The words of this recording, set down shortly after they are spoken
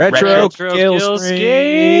Retro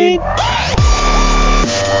Killscreen.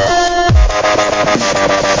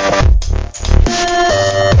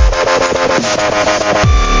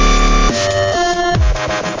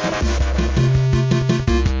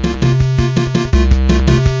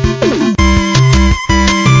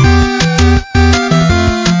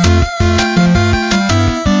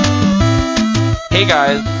 Hey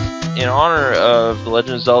guys, in honor of the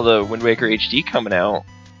Legend of Zelda Wind Waker HD coming out,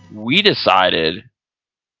 we decided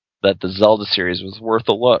that the Zelda series was worth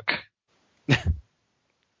a look.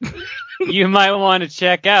 You might want to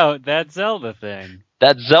check out that Zelda thing.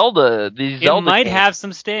 That Zelda, these Zelda It might games, have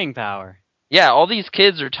some staying power. yeah, all these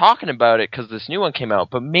kids are talking about it because this new one came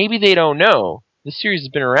out, but maybe they don't know. This series has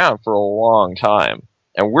been around for a long time,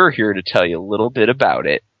 and we're here to tell you a little bit about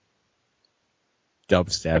it.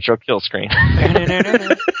 Dubstep. Retro Killscreen.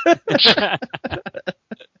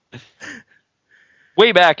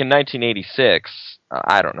 Way back in 1986,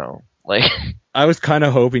 I don't know, like. I was kind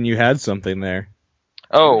of hoping you had something there.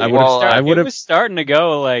 Oh, I It was starting to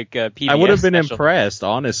go like PBS I would have been special. impressed,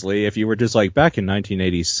 honestly, if you were just like back in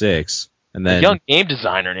 1986, and then a young game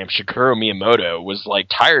designer named Shigeru Miyamoto was like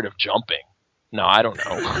tired of jumping. No, I don't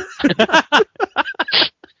know.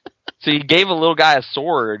 So he gave a little guy a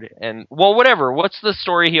sword, and well, whatever. What's the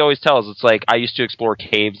story he always tells? It's like, I used to explore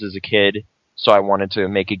caves as a kid, so I wanted to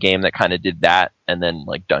make a game that kind of did that, and then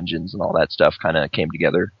like dungeons and all that stuff kind of came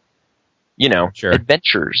together. You know, Sure.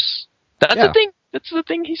 Adventures. That's Yeah. the thing. That's the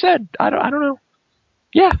thing he said. I don't know.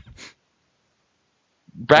 Yeah.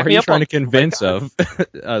 Back what are me you up trying on to convince of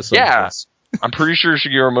us? Yeah. Of this? I'm pretty sure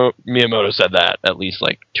Shigeru Miyamoto said that at least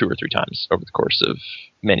like 2 or 3 times over the course of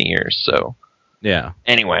many years. So Yeah.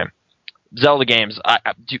 anyway, Zelda games.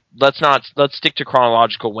 Let's stick to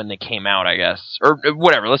chronological when they came out, I guess, or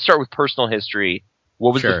whatever. Let's start with personal history.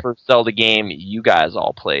 What was Sure. the first Zelda game you guys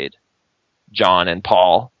all played? John and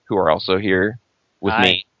Paul, who are also here with Hi.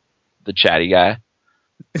 me, the chatty guy.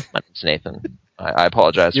 My name's Nathan. I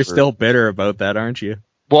apologize. You're still bitter about that, aren't you?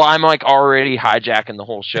 Well, I'm like already hijacking the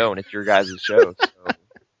whole show, and it's your guys' show, so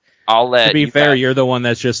I'll let. To be you fair, guys... you're the one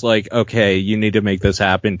that's just like, okay, you need to make this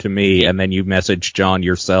happen to me, and then you message John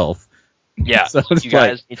yourself. Yeah, So it's you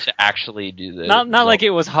guys need to actually do this. Not like it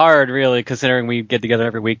was hard, really, considering we get together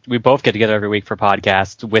every week. We both get together every week for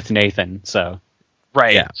podcasts with Nathan. So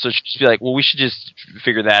Right. Yeah. So just be like, well, we should just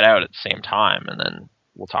figure that out at the same time, and then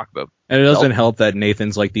we'll talk about. And it doesn't Zelda. help that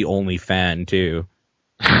Nathan's like the only fan too.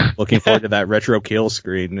 Looking forward to that retro kill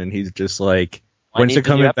screen, and he's just like, I when's need it the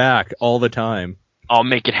new coming episode. back? All the time. I'll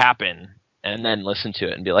make it happen, and then listen to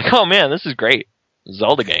it and be like, oh man, this is great.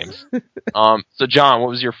 Zelda games. So John, what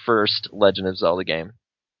was your first Legend of Zelda game?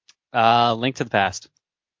 Link to the Past.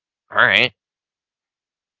 All right.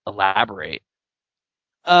 Elaborate.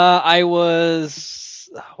 I was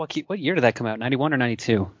what year did that come out? 91 or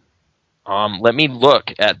 92? Let me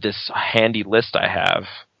look at this handy list I have.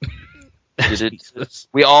 Jesus.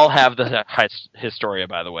 We all have the Historia,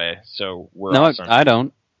 by the way, so we're No, awesome. I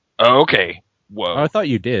don't. Oh, okay. Whoa. Oh, I thought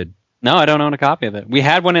you did. No, I don't own a copy of it. We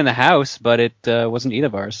had one in the house, but it wasn't either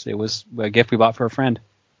of ours. It was a gift we bought for a friend.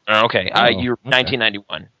 Okay. Oh, You're okay.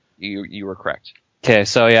 1991. You were correct. Okay,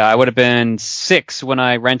 so yeah, I would have been 6 when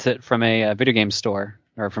I rented it from a video game store,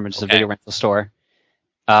 or from just a video rental store.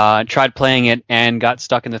 Tried playing it and got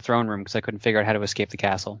stuck in the throne room because I couldn't figure out how to escape the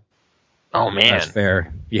castle. Oh man. That's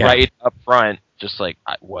fair. Yeah. Right up front, just like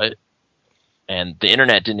what? And the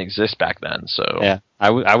internet didn't exist back then, so Yeah, I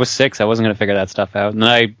was 6. I wasn't going to figure that stuff out. And then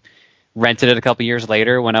I rented it a couple years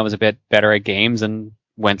later when I was a bit better at games and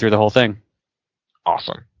went through the whole thing.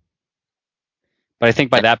 awesome. But I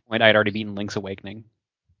think by that point I'd already beaten Link's Awakening.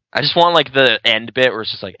 I just want like the end bit where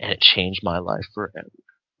it's just like, and it changed my life forever.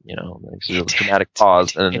 You know, like a dramatic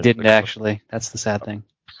pause. And It didn't actually. That's the sad thing.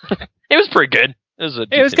 It was pretty good. It was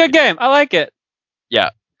a Good game. I like it. Yeah.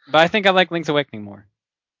 But I think I like Link's Awakening more.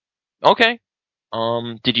 Okay.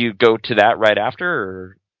 Did you go to that right after?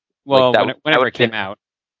 Or Well, like whenever it came out.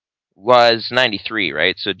 Was 93,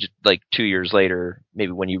 right? So just like 2 years later,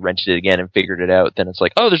 maybe when you rented it again and figured it out, then it's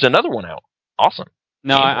like, oh, there's another one out. Awesome.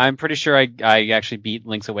 No, Game I'm pretty sure I actually beat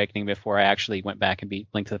Link's Awakening before I actually went back and beat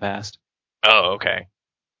Link to the Past. Oh, okay.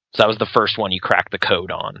 So that was the first one you cracked the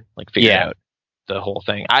code on, like figured out the whole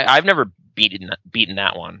thing. I've never beaten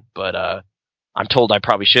that one, but I'm told I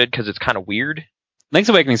probably should because it's kind of weird. Link's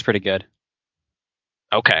Awakening's pretty good.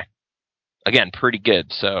 Okay. Again, pretty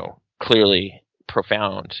good. So clearly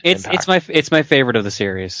profound. It's my favorite of the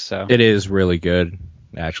series. So It is really good,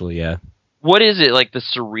 actually, yeah. What is it, like the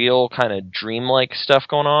surreal kind of dreamlike stuff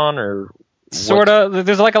going on, or sort of.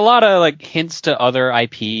 There's like a lot of like hints to other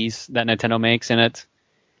IPs that Nintendo makes in it.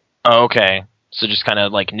 Oh, okay. So just kind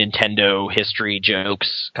of like Nintendo history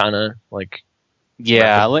jokes, kind of like.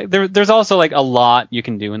 Yeah, like there's also like a lot you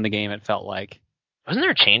can do in the game. It felt like. Wasn't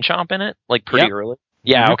there a chain chomp in it? Like pretty early. Mm-hmm.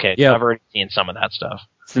 Yeah. Okay. Yep. I've already seen some of that stuff.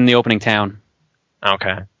 It's in the opening town.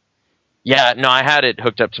 Okay. Yeah. No, I had it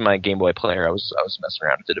hooked up to my Game Boy player. I was messing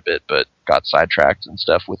around with it a bit, but got sidetracked and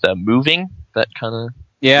stuff with moving. That kind of.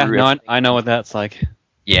 Yeah. No, I know what that's like.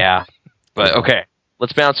 Yeah. But okay,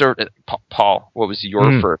 let's bounce over to Paul. What was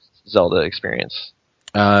your first Zelda experience?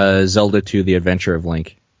 Zelda 2: The Adventure of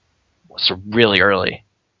Link. So really early.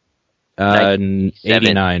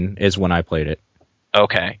 89 is when I played it.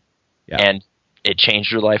 Okay. Yeah. And it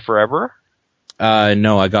changed your life forever?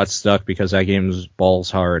 No, I got stuck because that game's balls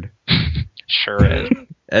hard. Sure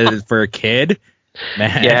is. For a kid,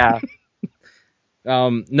 man. Yeah.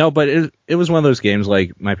 No, but it was one of those games,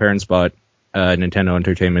 like, my parents bought a Nintendo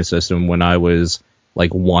Entertainment System when I was,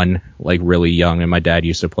 like, 1, like, really young, and my dad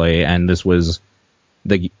used to play, and this was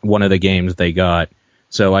one of the games they got.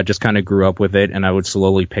 So I just kind of grew up with it, and I would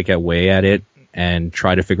slowly pick away at it and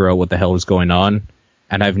try to figure out what the hell was going on.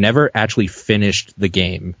 And I've never actually finished the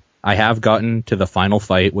game. I have gotten to the final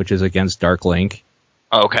fight, which is against Dark Link.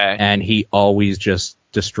 Okay. And he always just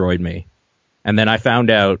destroyed me. And then I found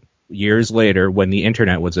out years later, when the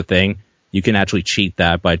internet was a thing, you can actually cheat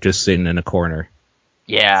that by just sitting in a corner.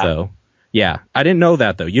 Yeah. So, yeah. I didn't know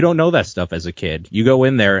that, though. You don't know that stuff as a kid. You go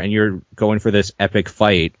in there, and you're going for this epic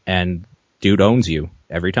fight, and dude owns you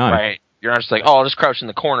every time. Right. You're not just like, oh, I'll just crouch in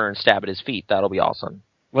the corner and stab at his feet. That'll be awesome.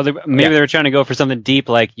 Well, maybe they were trying to go for something deep,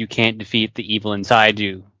 like you can't defeat the evil inside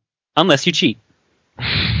you unless you cheat.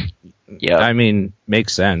 Yeah. I mean,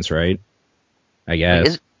 makes sense, right? I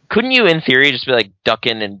guess. Couldn't you, in theory, just be like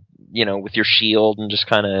ducking and, with your shield and just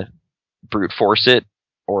kind of brute force it?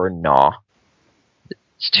 Or nah?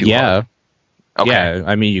 It's too hard. Okay. Yeah,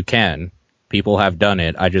 I mean, you can. People have done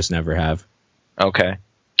it. I just never have. Okay.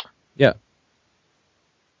 Yeah.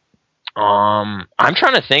 I'm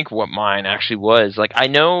trying to think what mine actually was. Like, I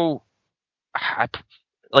know, I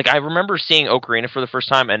remember seeing Ocarina for the first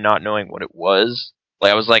time and not knowing what it was.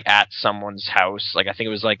 Like, I was like at someone's house. Like, I think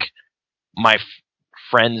it was like my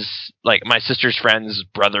friend's, like my sister's friend's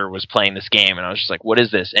brother was playing this game, and I was just like, "What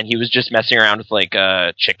is this?" And he was just messing around with like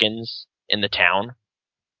chickens in the town.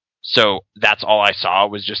 So that's all I saw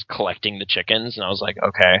was just collecting the chickens, and I was like,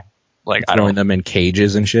 "Okay." Like, throwing them in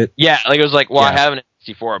cages and shit. Yeah, like it was like, well, I have an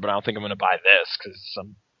N64, but I don't think I'm going to buy this because it's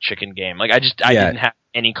some chicken game. Like, I didn't have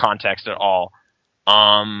any context at all.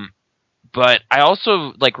 But I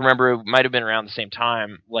also like remember it might have been around the same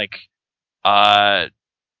time. Like,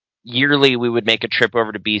 yearly we would make a trip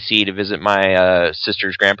over to BC to visit my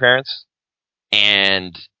sister's grandparents,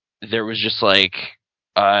 and there was just like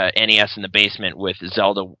NES in the basement with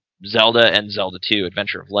Zelda and Zelda 2: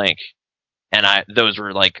 Adventure of Link. And those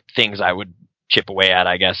were like things I would chip away at,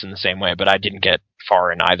 I guess, in the same way, but I didn't get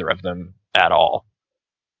far in either of them at all.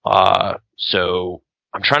 So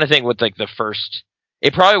I'm trying to think what like the first.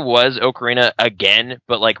 It probably was Ocarina again,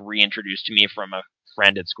 but like reintroduced to me from a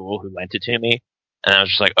friend at school who lent it to me, and I was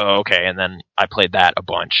just like, oh, okay. And then I played that a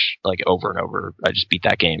bunch, like over and over. I just beat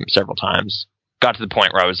that game several times. Got to the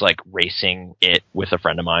point where I was like racing it with a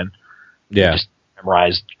friend of mine. Yeah. Just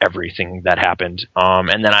memorized everything that happened.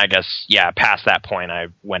 And then I guess, past that point, I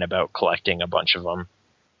went about collecting a bunch of them.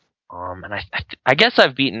 And I guess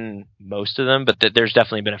I've beaten most of them, but there's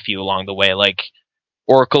definitely been a few along the way. Like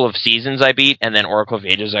Oracle of Seasons I beat, and then Oracle of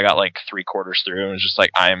Ages I got like 3/4 through, and it was just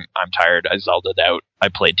like, I'm tired. I Zelda'd out. I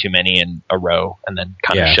played too many in a row, and then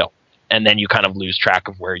kind of shelved. And then you kind of lose track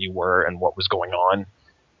of where you were and what was going on.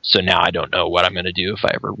 So now I don't know what I'm going to do if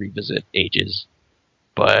I ever revisit Ages.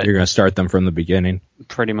 But you're going to start them from the beginning.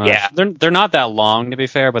 Pretty much. Yeah. They're not that long, to be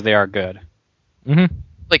fair, but they are good. Mm-hmm.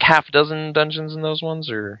 Like half a dozen dungeons in those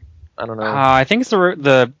ones, or I don't know. I think it's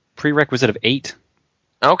the prerequisite of 8.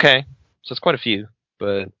 Okay, so it's quite a few,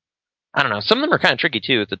 but I don't know. Some of them are kind of tricky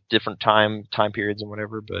too, with the different time periods and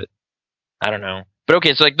whatever. But I don't know. But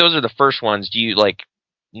okay, so like those are the first ones. Do you like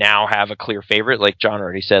now have a clear favorite? Like John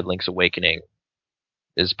already said, Link's Awakening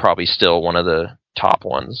is probably still one of the top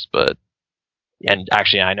ones, but. And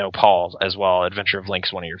actually, I know Paul as well. Adventure of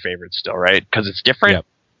Link's one of your favorites still, right? Because it's different. Yep.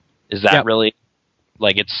 Is that really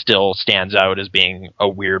like it still stands out as being a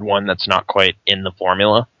weird one that's not quite in the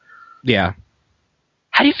formula? Yeah.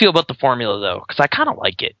 How do you feel about the formula though? Because I kind of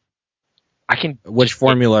like it. Which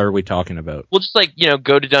formula are we talking about? Well, just like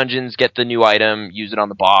go to dungeons, get the new item, use it on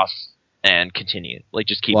the boss, and continue. Like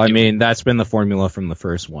just keep. Well, I mean, that's been the formula from the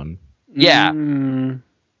first one. Yeah.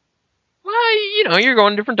 Well, you're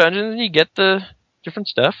going to different dungeons and you get the different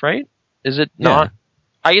stuff, right? Is it not? Yeah.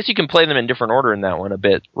 I guess you can play them in different order in that one a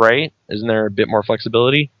bit, right? Isn't there a bit more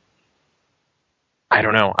flexibility? I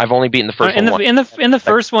don't know. I've only beaten the first in one. the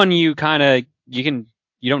first one, you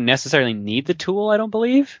don't necessarily need the tool. I don't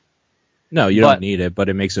believe. No, you don't need it, but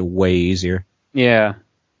it makes it way easier. Yeah.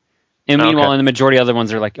 And meanwhile, in the majority of other ones,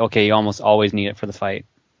 they're like, okay, you almost always need it for the fight.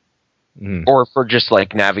 Mm. Or for just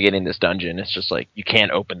like navigating this dungeon, it's just like you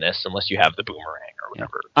can't open this unless you have the boomerang or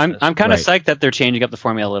whatever. Yeah. I'm kind of psyched that they're changing up the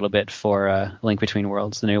formula a little bit for Link Between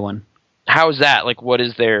Worlds, the new one. How's that? Like, what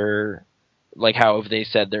is their like? How have they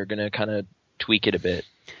said they're gonna kind of tweak it a bit?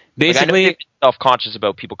 Basically, like, I know they're self-conscious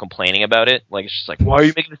about people complaining about it. Like, it's just like, why are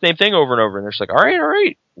you making the same thing over and over? And they're just like, all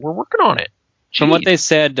right, we're working on it. Jeez. From what they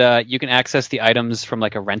said, you can access the items from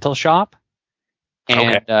like a rental shop,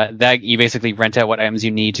 and that you basically rent out what items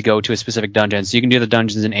you need to go to a specific dungeon. So you can do the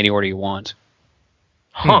dungeons in any order you want.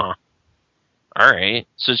 Huh. All right.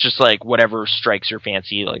 So it's just like whatever strikes your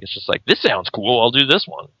fancy. Like, it's just like, this sounds cool. I'll do this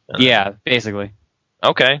one. Yeah, basically.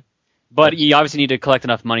 Okay. But you obviously need to collect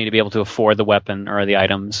enough money to be able to afford the weapon or the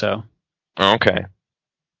item. So. Okay.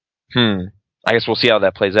 I guess we'll see how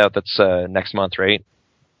that plays out. That's next month, right?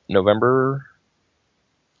 November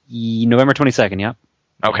 22nd. Yep.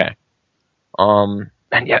 Okay.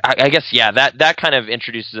 And yeah, I guess that kind of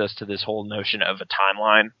introduces us to this whole notion of a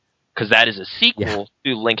timeline, because that is a sequel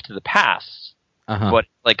to Link to the Past, but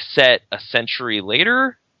like set a century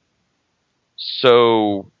later.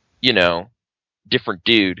 So different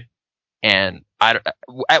dude. And at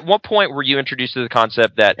what point were you introduced to the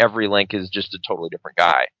concept that every Link is just a totally different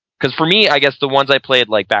guy? Because for me, I guess the ones I played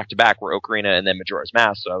like back to back were Ocarina and then Majora's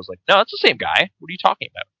Mask. So I was like, no, it's the same guy. What are you talking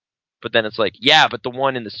about? But then it's like, yeah, but the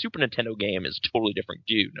one in the Super Nintendo game is a totally different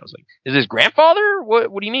dude. And I was like, is his grandfather?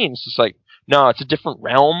 What do you mean? It's just like, no, it's a different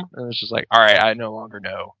realm. And it's just like, all right, I no longer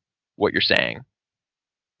know what you're saying.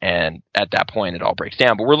 And at that point, it all breaks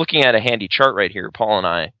down. But we're looking at a handy chart right here, Paul and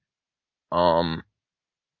I.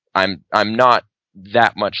 I'm not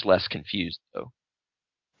that much less confused though.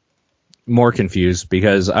 More confused,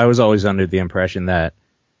 because I was always under the impression that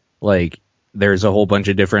like there's a whole bunch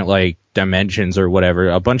of different like dimensions or whatever.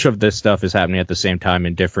 A bunch of this stuff is happening at the same time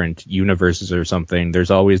in different universes or something.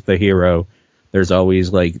 There's always the hero, there's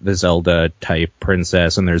always like the Zelda type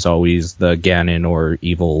princess, and there's always the Ganon or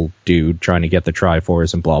evil dude trying to get the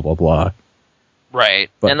Triforce and blah blah blah.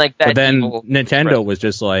 Right. But, and like that, but then Nintendo was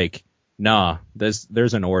just like, nah,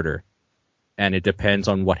 there's an order, and it depends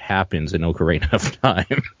on what happens in Ocarina of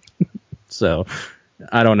Time. So,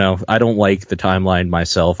 I don't know. I don't like the timeline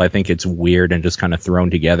myself. I think it's weird and just kind of thrown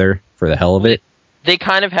together for the hell of it. They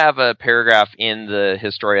kind of have a paragraph in the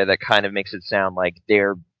Historia that kind of makes it sound like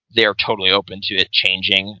they're totally open to it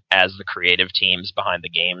changing as the creative teams behind the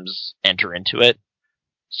games enter into it.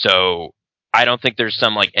 So, I don't think there's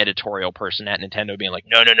some like editorial person at Nintendo being like,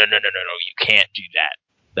 no, you can't do that.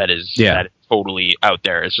 That is totally out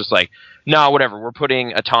there. It's just like, no, whatever. We're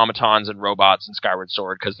putting automatons and robots in Skyward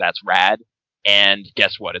Sword because that's rad. And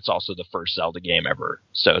guess what? It's also the first Zelda game ever.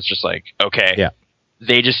 So it's just like, okay. Yeah.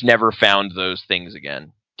 They just never found those things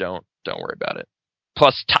again. Don't worry about it.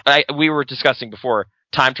 Plus, we were discussing before,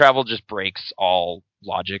 time travel just breaks all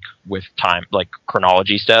logic with time, like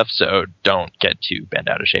chronology stuff. So don't get too bent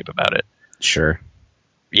out of shape about it. Sure.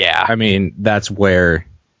 Yeah. I mean, that's where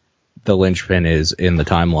the linchpin is in the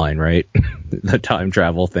timeline, right? The time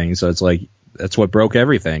travel thing. So it's like, that's what broke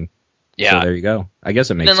everything. Yeah. So there you go. I guess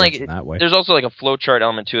it makes sense in that way. There's also like a flowchart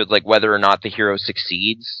element to it, like whether or not the hero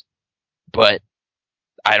succeeds. But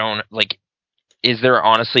I don't like. Is there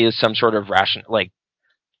honestly some sort of ration, like,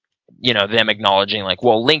 them acknowledging like,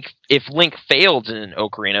 well, if Link failed in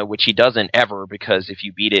Ocarina, which he doesn't ever, because if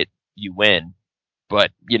you beat it, you win.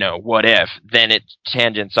 But, what if? Then it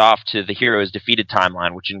tangents off to the hero's defeated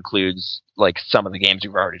timeline, which includes, like, some of the games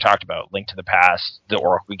we've already talked about. Link to the Past, the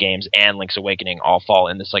Oracle games, and Link's Awakening all fall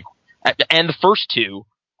in this, like... And the first two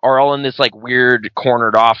are all in this, like, weird,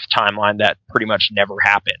 cornered-off timeline that pretty much never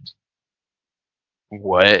happened.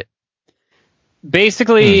 What?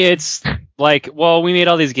 Basically, it's like, well, we made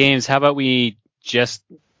all these games. How about we just...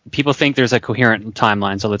 People think there's a coherent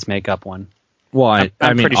timeline, so let's make up one. Well,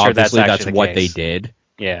 I mean, pretty sure obviously that's the what case. they did.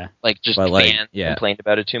 Yeah. Like, just fans complained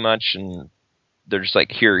about it too much, and they're just like,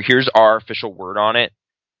 here's our official word on it.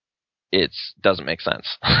 It doesn't make sense.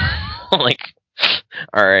 Like,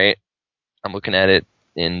 all right, I'm looking at it,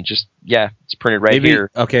 and just, it's printed here.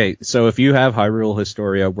 Okay, so if you have Hyrule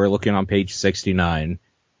Historia, we're looking on page 69.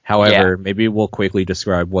 However, maybe we'll quickly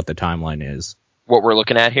describe what the timeline is. What we're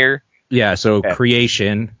looking at here? Yeah, so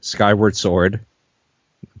creation, Skyward Sword,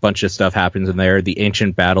 a bunch of stuff happens in there. The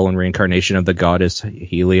ancient battle and reincarnation of the goddess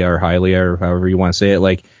Hylia or however you want to say it.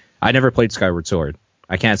 Like, I never played Skyward Sword.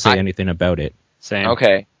 I can't say anything about it. Same.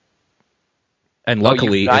 Okay. And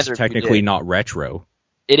luckily, it's technically not retro.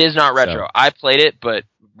 It is not retro. So. I played it, but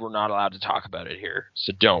we're not allowed to talk about it here,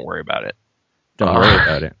 so don't worry about it. Don't worry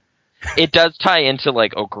about it. It does tie into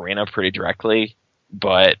like Ocarina pretty directly,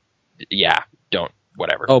 but yeah,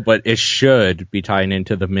 whatever. Oh, but it should be tying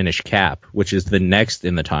into the Minish Cap, which is the next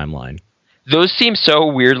in the timeline. Those seem so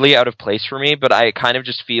weirdly out of place for me, but I kind of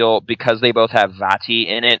just feel because they both have Vati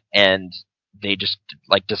in it, and they just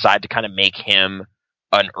like decide to kind of make him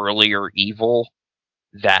an earlier evil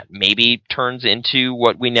that maybe turns into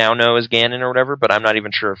what we now know as Ganon or whatever, but I'm not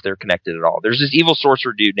even sure if they're connected at all. There's this evil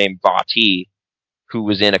sorcerer dude named Vati who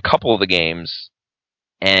was in a couple of the games,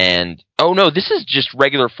 and oh no, this is just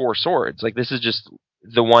regular Four Swords. Like, this is just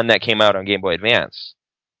the one that came out on Game Boy Advance.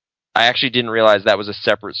 I actually didn't realize that was a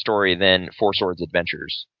separate story than Four Swords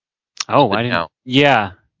Adventures. Oh, I didn't.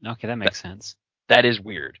 Yeah. Okay, that makes sense. That is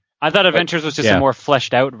weird. I thought Adventures was just a more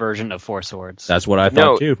fleshed out version of Four Swords. That's what I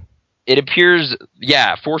thought too. It appears,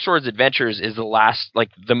 Four Swords Adventures is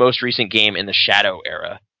the most recent game in the Shadow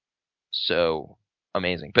era. So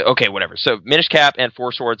amazing. But okay, whatever. So Minish Cap and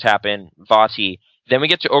Four Swords happen, Vati. Then we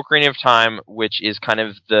get to Ocarina of Time, which is kind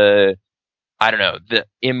of the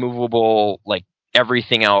immovable, like,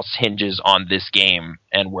 everything else hinges on this game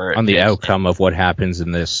and where on the outcome of what happens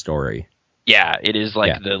in this story. Yeah, it is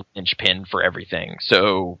like the linchpin for everything.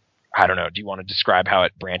 So I don't know. Do you want to describe how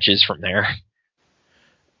it branches from there?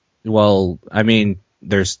 Well, I mean,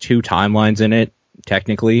 there's two timelines in it,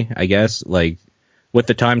 technically, I guess. Like, with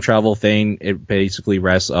the time travel thing, it basically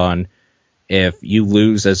rests on if you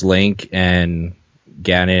lose as Link and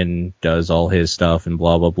Ganon does all his stuff and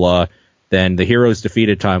blah, blah, blah, then the Heroes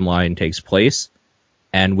Defeated timeline takes place,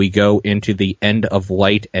 and we go into the End of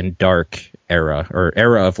Light and Dark era, or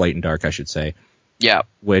Era of Light and Dark, I should say. Yeah.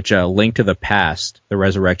 Which, Link to the Past, the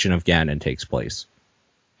Resurrection of Ganon takes place.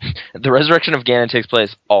 The Resurrection of Ganon takes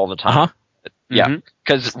place all the time. Uh-huh. Yeah,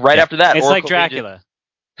 because after that... It's Oracle like Dracula.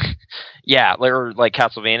 Yeah, or like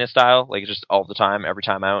Castlevania style, like just all the time, every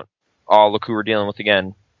time out. Oh, look who we're dealing with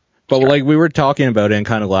again. But like we were talking about it and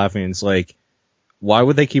kind of laughing, it's like, why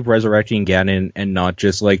would they keep resurrecting Ganon and not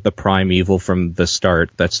just like the prime evil from the start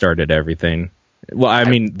that started everything? Well, I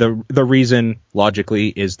mean, the reason logically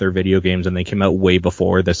is they're video games and they came out way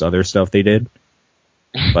before this other stuff they did.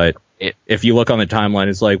 But if you look on the timeline,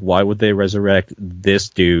 it's like, why would they resurrect this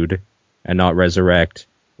dude and not resurrect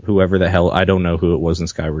whoever the hell, I don't know who it was in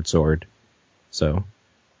Skyward Sword. So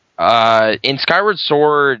in Skyward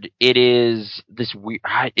Sword, it is this weird,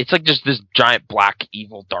 it's like just this giant black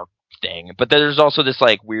evil dark thing, but there's also this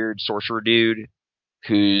like weird sorcerer dude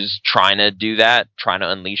who's trying to do that, trying to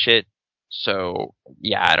unleash it. So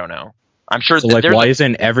yeah, I don't know. I'm sure. So like, why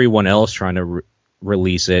isn't everyone else trying to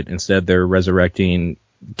release it? Instead, they're resurrecting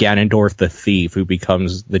Ganondorf the Thief, who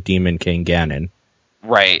becomes the Demon King Ganon.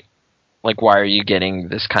 Right. Like, why are you getting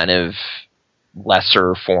this kind of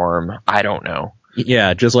lesser form? I don't know.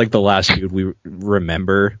 Yeah, just like the last dude we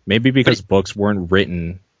remember. Maybe because books weren't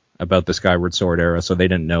written about the Skyward Sword era, so they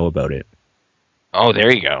didn't know about it. Oh,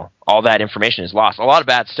 there you go. All that information is lost. A lot of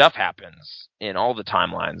bad stuff happens in all the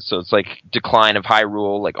timelines. So it's like decline of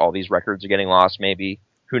Hyrule, like all these records are getting lost, maybe.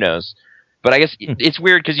 Who knows? But I guess it's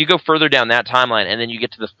weird because you go further down that timeline and then you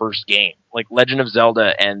get to the first game. Like Legend of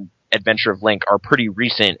Zelda and Adventure of Link are pretty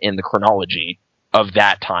recent in the chronology of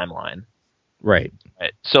that timeline. Right.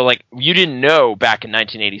 So, like, you didn't know back in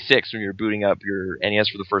 1986 when you were booting up your NES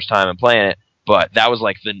for the first time and playing it, but that was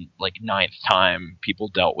like the ninth time people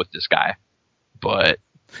dealt with this guy. But,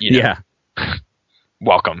 you know,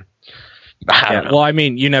 welcome. I don't know. Well, I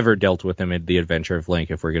mean, you never dealt with him in the Adventure of Link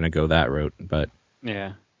if we're going to go that route, but...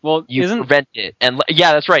 Yeah. Well, you prevent it. And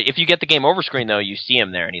yeah, that's right. If you get the game over screen, though, you see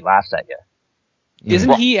him there and he laughs at you.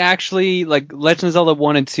 Isn't he actually, like, Legend of Zelda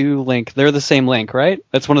 1 and 2 Link, they're the same Link, right?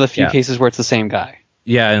 That's one of the few cases where it's the same guy.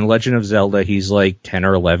 Yeah, in Legend of Zelda, he's like 10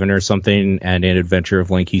 or 11 or something, and in Adventure of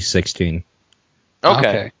Link, he's 16.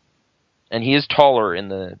 Okay. And he is taller in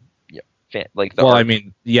the... I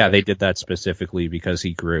mean, they did that specifically because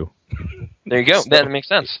he grew. There you go. That makes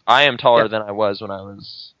sense. I am taller than I was when I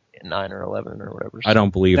was 9 or 11 or whatever. So. I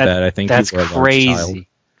don't believe that. I think that's you were a crazy.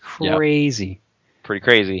 Crazy. Yep. Pretty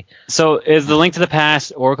crazy. So is the Link to the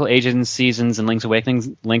Past, Oracle Ages, Seasons, and Link's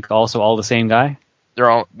Awakening Link also all the same guy? They're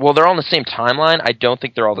all on the same timeline. I don't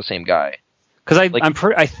think they're all the same guy. Because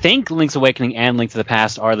I think Link's Awakening and Link to the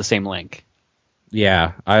Past are the same Link.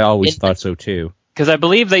 Yeah, I always thought so too. Because I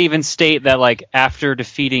believe they even state that, like, after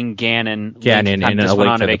defeating Ganon Link just went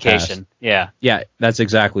on a vacation. Yeah. Yeah, that's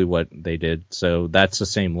exactly what they did. So that's the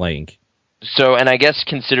same Link. So, and I guess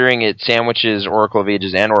considering it sandwiches Oracle of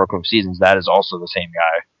Ages and Oracle of Seasons, that is also the same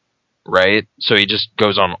guy, right? So he just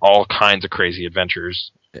goes on all kinds of crazy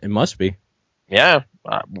adventures. It must be. Yeah.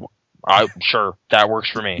 Sure, that works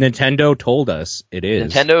for me. Nintendo told us it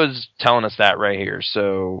is. Nintendo's telling us that right here.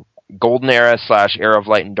 So, Golden Era / Era of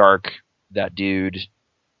Light and Dark, that dude,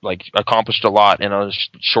 like, accomplished a lot in a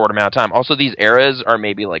short amount of time. Also, these eras are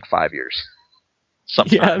maybe, like, 5 years.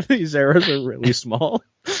 Sometimes. Yeah, these eras are really small.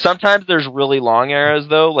 Sometimes there's really long eras,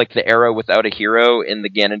 though. Like, the era without a hero in the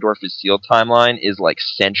Ganondorf is Sealed timeline is, like,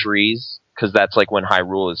 centuries, because that's, like, when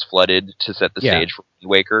Hyrule is flooded to set the stage for Wind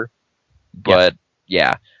Waker. But,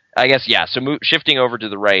 yeah. I guess, yeah. So shifting over to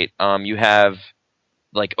the right, you have,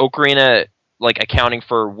 like, Ocarina, like, accounting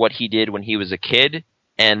for what he did when he was a kid,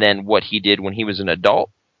 and then what he did when he was an adult.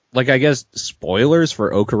 Like, I guess, spoilers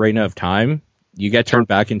for Ocarina of Time, you get turned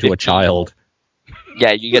back into a child.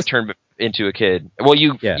 Yeah, you get turned into a kid. Well,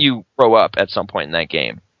 you grow up at some point in that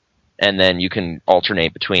game, and then you can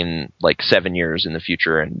alternate between, like, 7 years in the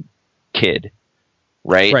future and kid.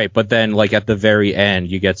 Right? Right, but then, like, at the very end,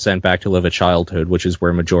 you get sent back to live a childhood, which is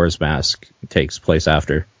where Majora's Mask takes place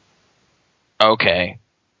after. Okay.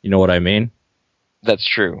 You know what I mean? That's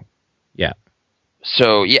true. Yeah.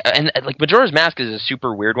 So, yeah, and, like, Majora's Mask is a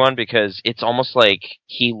super weird one, because it's almost like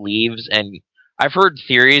he leaves, and I've heard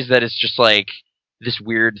theories that it's just, like, this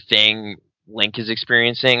weird thing Link is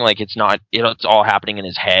experiencing, like, it's not, it's all happening in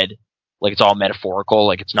his head, like, it's all metaphorical,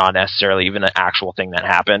 like, it's not necessarily even an actual thing that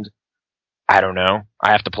happened. I don't know.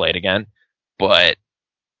 I have to play it again. But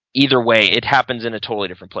either way, it happens in a totally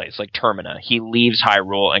different place. Like Termina. He leaves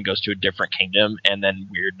Hyrule and goes to a different kingdom, and then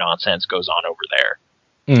weird nonsense goes on over there.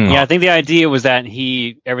 Yeah, I think the idea was that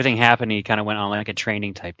everything happened, he kind of went on like a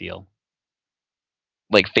training type deal.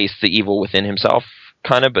 Like face the evil within himself,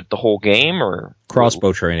 kind of, but the whole game, or?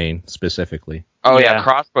 Crossbow training, specifically. Oh yeah,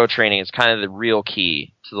 crossbow training is kind of the real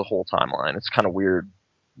key to the whole timeline. It's kind of weird.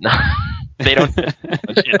 They don't on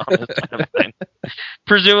this timeline.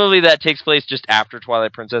 Presumably that takes place just after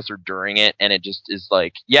Twilight Princess or during it, and it just is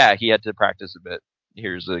like, yeah, he had to practice a bit.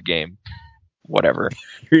 Here's a game. Whatever.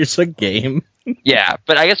 Here's a game? Yeah,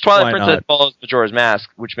 but I guess Twilight Princess follows Majora's Mask,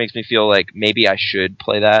 which makes me feel like maybe I should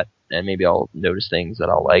play that, and maybe I'll notice things that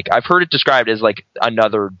I'll like. I've heard it described as like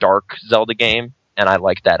another dark Zelda game, and I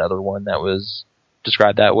like that other one that was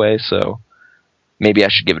described that way, so maybe I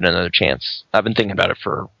should give it another chance. I've been thinking about it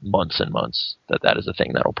for months and months, that is a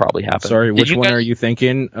thing that'll probably happen. Sorry, which one are you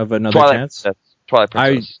thinking of another chance? Twilight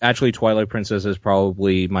Princess. Actually, Twilight Princess is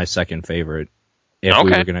probably my second favorite, if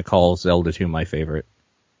we were going to call Zelda 2 my favorite.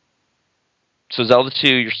 So Zelda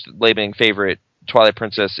 2, you're labeling favorite. Twilight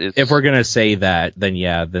Princess is... If we're going to say that, then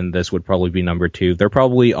yeah, then this would probably be number 2. They're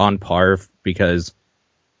probably on par because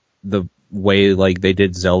the way like they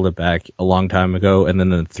did Zelda back a long time ago, and then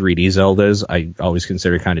the 3D Zeldas, I always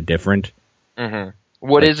consider kind of different. Mm-hmm.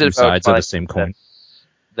 What is it about sides of the same coin?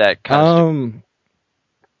 That kind of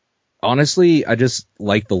honestly, I just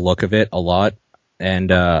like the look of it a lot,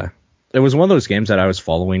 and it was one of those games that I was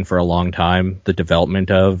following for a long time, the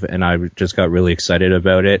development of, and I just got really excited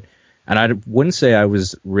about it. And I wouldn't say I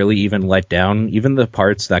was really even let down. Even the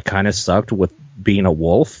parts that kind of sucked with being a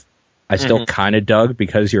wolf, I still kind of dug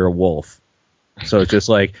because you're a wolf. So it's just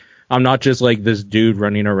like, I'm not just like this dude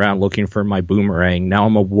running around looking for my boomerang. Now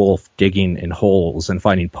I'm a wolf digging in holes and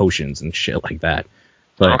finding potions and shit like that.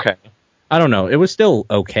 But I don't know. It was still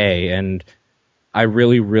okay, and I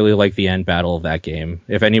really, really like the end battle of that game.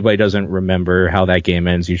 If anybody doesn't remember how that game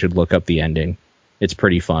ends, you should look up the ending. It's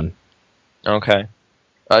pretty fun. Okay.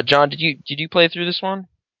 John, did you play through this one?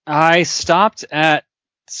 I stopped at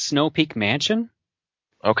Snow Peak Mansion.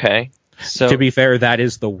 Okay. So to be fair, that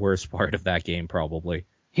is the worst part of that game, probably.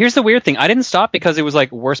 Here's the weird thing. I didn't stop because it was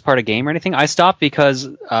like worst part of game or anything. I stopped because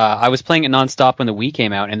I was playing it nonstop when the Wii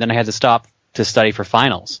came out, and then I had to stop to study for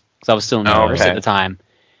finals because I was still in university at the time.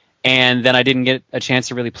 And then I didn't get a chance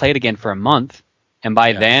to really play it again for a month. And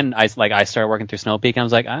by then, I started working through Snow Peak, and I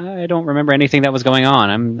was like, I don't remember anything that was going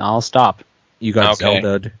on. I'll stop. You got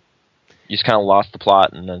Zelda. You just kind of lost the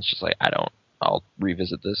plot, and then it's just like, I'll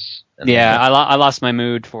revisit this. Yeah, I lost my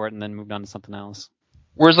mood for it, and then moved on to something else.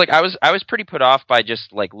 Whereas, like, I was pretty put off by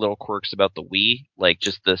just like little quirks about the Wii, like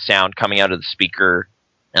just the sound coming out of the speaker,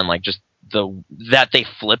 and like just that they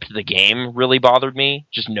flipped the game really bothered me.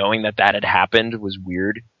 Just knowing that had happened was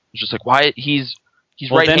weird. It's just like, why he's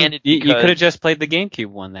right-handed. You could have just played the GameCube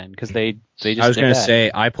one then, because they just. I was going to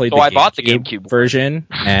say I played. I bought the GameCube version,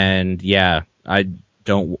 and yeah, I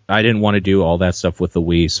didn't want to do all that stuff with the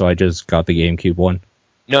Wii, so I just got the GameCube one.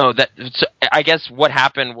 No, I guess what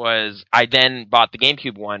happened was I then bought the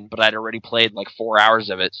GameCube one, but I'd already played like 4 hours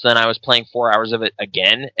of it. So then I was playing 4 hours of it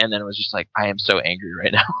again, and then it was just like, I am so angry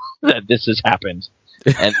right now that this has happened.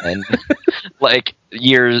 And then like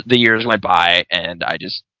the years went by, and I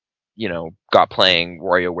just got playing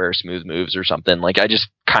WarioWare Smooth Moves or something. Like, I just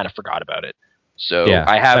kind of forgot about it. So Yeah,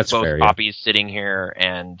 I have that's both fair, copies sitting here,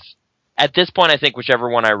 and at this point, I think whichever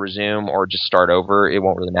one I resume or just start over, it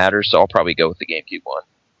won't really matter. So I'll probably go with the GameCube one.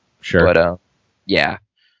 Sure. But yeah.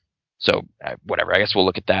 So whatever. I guess we'll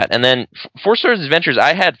look at that. And then Four Swords Adventures,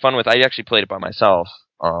 I had fun with. I actually played it by myself,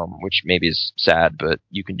 which maybe is sad, but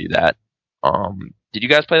you can do that. Did you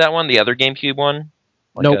guys play that one? The other GameCube one?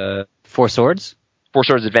 Nope. Four Swords? Four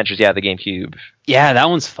Swords Adventures, yeah, the GameCube. Yeah, that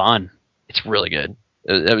one's fun. It's really good.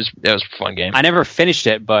 It was a fun game. I never finished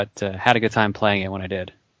it, but had a good time playing it when I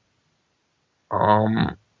did.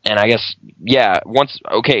 And I guess, yeah,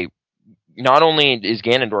 not only is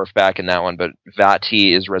Ganondorf back in that one, but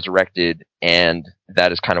Vati is resurrected, and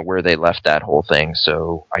that is kind of where they left that whole thing.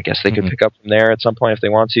 So I guess they could pick up from there at some point if they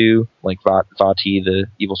want to. Like Vati, the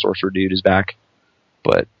evil sorcerer dude, is back,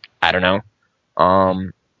 but I don't know.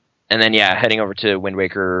 And then yeah, heading over to Wind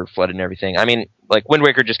Waker, Flooded and everything. I mean, like Wind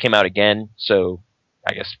Waker just came out again, so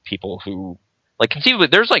I guess people who conceivably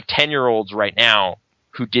there's 10-year-olds right now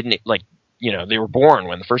who didn't they were born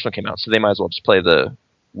when the first one came out, so they might as well just play the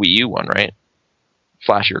Wii U one, right?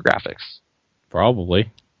 Flashier graphics. Probably.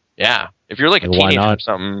 Yeah. If you're like a teenager or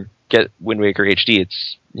something, get Wind Waker HD.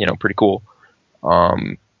 It's, pretty cool.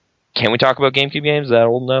 Can we talk about GameCube games? Is that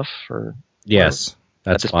old enough? Or yes,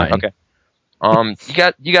 that's fine. Okay.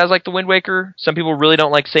 You guys like the Wind Waker? Some people really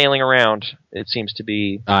don't like sailing around. It seems to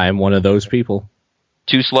be. I'm one of those people.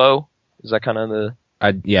 Too slow? Is that kind of the?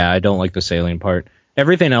 I don't like the sailing part.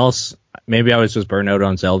 Everything else, maybe I was just burned out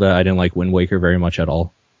on Zelda. I didn't like Wind Waker very much at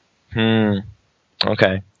all.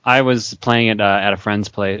 Okay. I was playing it at a friend's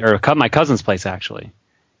place, or my cousin's place actually,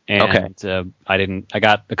 and I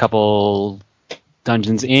got a couple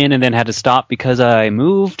dungeons in, and then had to stop because I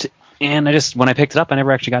moved. And when I picked it up, I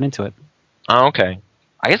never actually got into it. Oh, okay.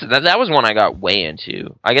 I guess that was one I got way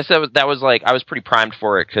into. I guess that was I was pretty primed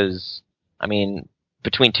for it because, I mean,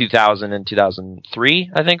 between 2000 and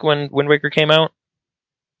 2003, I think, when Wind Waker came out.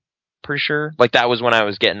 Pretty sure. That was when I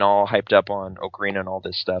was getting all hyped up on Ocarina and all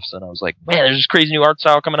this stuff. So I was like, man, there's this crazy new art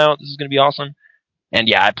style coming out. This is going to be awesome. And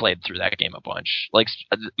yeah, I played through that game a bunch.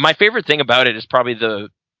 My favorite thing about it is probably the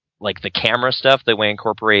camera stuff. The way they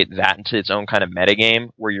incorporate that into its own kind of metagame,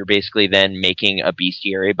 where you're basically then making a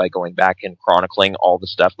bestiary by going back and chronicling all the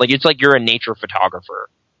stuff. It's like you're a nature photographer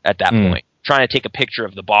at that point, trying to take a picture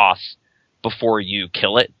of the boss before you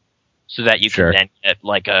kill it, so that you can then get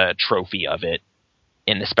a trophy of it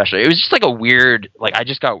in the special. It was just a weird, I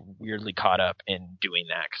just got weirdly caught up in doing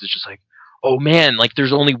that, because it's just oh man,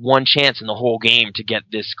 there's only one chance in the whole game to get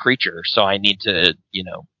this creature, so I need to,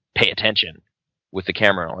 pay attention with the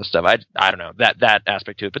camera and all this stuff. I don't know, that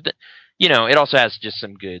aspect to it, but it also has just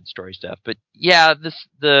some good story stuff. But yeah,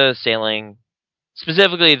 the sailing,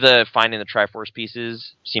 specifically the finding the Triforce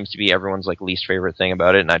pieces, seems to be everyone's least favorite thing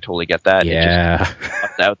about it, and I totally get that. Yeah. It just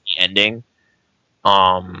left out the ending.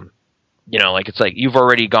 It's you've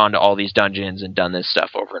already gone to all these dungeons and done this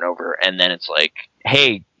stuff over and over, and then it's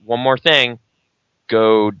hey, one more thing,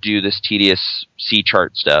 go do this tedious sea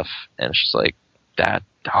chart stuff, and it's just that.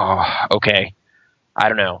 Oh, okay. I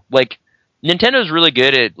don't know. Nintendo's really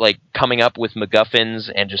good at coming up with MacGuffins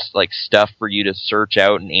and just stuff for you to search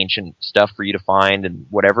out and ancient stuff for you to find and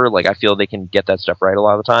whatever. I feel they can get that stuff right a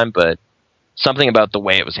lot of the time, but something about the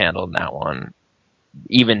way it was handled in that one,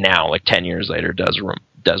 even now, 10 years later, does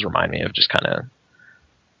remind me of just kind of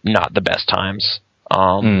not the best times.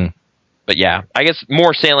 But yeah, I guess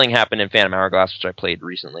more sailing happened in Phantom Hourglass, which I played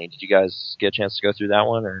recently. Did you guys get a chance to go through that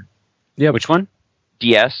one? Or yeah, which one?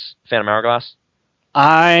 DS, Phantom Hourglass?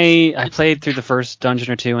 I played through the first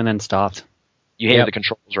dungeon or two and then stopped. You hated the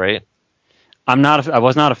controls, right? I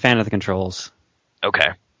was not a fan of the controls. Okay.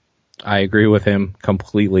 I agree with him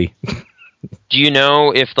completely. Do you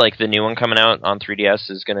know if the new one coming out on 3DS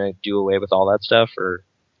is going to do away with all that stuff, or?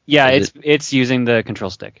 Yeah, it's using the control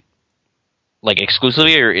stick.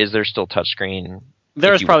 Exclusively, or is there still touchscreen?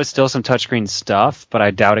 There's probably still some touchscreen stuff, but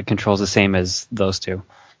I doubt it controls the same as those two.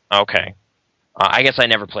 Okay. I guess I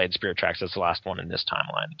never played Spirit Tracks. That's the last one in this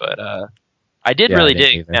timeline, but I did really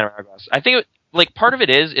dig Phantom Hourglass. I think part of it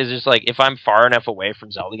is just if I'm far enough away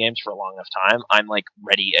from Zelda games for a long enough time, I'm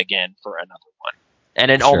ready again for another one. And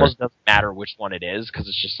it almost doesn't matter which one it is, because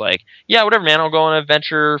it's just yeah, whatever, man. I'll go on an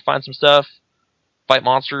adventure, find some stuff, fight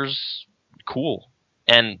monsters, cool.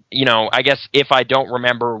 And, I guess if I don't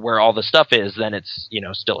remember where all the stuff is, then it's,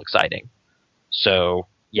 still exciting. So,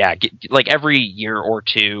 yeah, every year or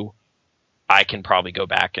two, I can probably go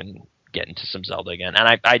back and get into some Zelda again.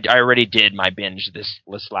 And I already did my binge this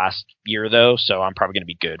last year, though, so I'm probably going to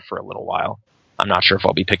be good for a little while. I'm not sure if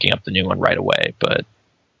I'll be picking up the new one right away, but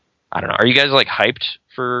I don't know. Are you guys hyped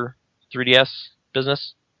for 3DS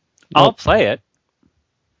business? I'll play it.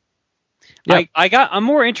 Yep. I'm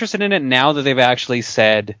more interested in it now that they've actually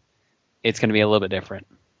said it's going to be a little bit different.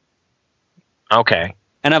 Okay.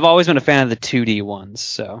 And I've always been a fan of the 2D ones,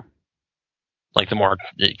 so. Like the more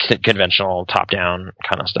conventional top-down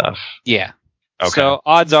kind of stuff. Yeah. Okay. So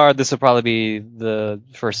odds are this will probably be the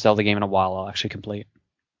first Zelda game in a while I'll actually complete.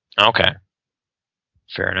 Okay.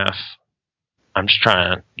 Fair enough. I'm just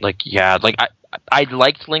trying to, I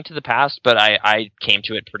liked Link to the Past, but I came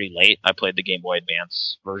to it pretty late. I played the Game Boy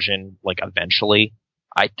Advance version, eventually.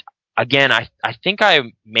 I think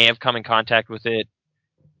I may have come in contact with it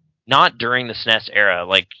not during the SNES era,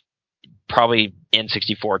 probably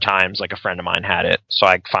N64 times, a friend of mine had it, so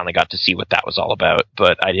I finally got to see what that was all about,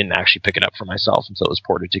 but I didn't actually pick it up for myself until it was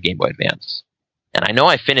ported to Game Boy Advance. And I know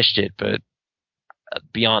I finished it, but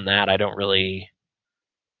beyond that, I don't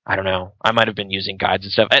know. I might have been using guides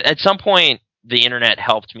and stuff. At some point, the internet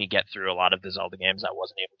helped me get through a lot of the Zelda games I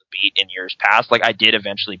wasn't able to beat in years past. I did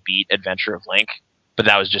eventually beat Adventure of Link, but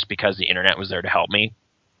that was just because the internet was there to help me.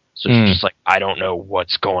 So it's just I don't know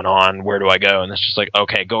what's going on. Where do I go? And it's just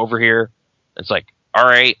okay, go over here. It's all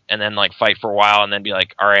right. And then fight for a while and then be all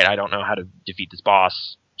right, I don't know how to defeat this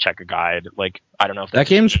boss. Check a guide. I don't know if that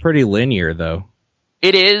game's pretty linear though.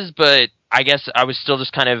 It is, but I guess I was still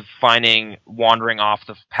just kind of wandering off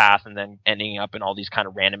the path and then ending up in all these kind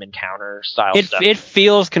of random encounter style stuff. It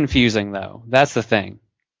feels confusing though. That's the thing.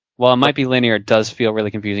 While it might be linear, it does feel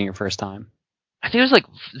really confusing your first time. I think it was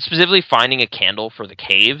specifically finding a candle for the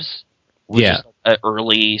caves was just an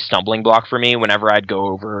early stumbling block for me. Whenever I'd go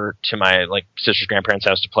over to my sister's grandparents'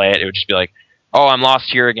 house to play it, it would just be oh, I'm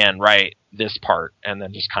lost here again, right, this part, and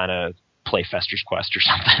then just kind of play Fester's Quest or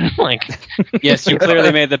something. Yes, you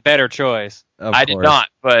clearly made the better choice. I did not,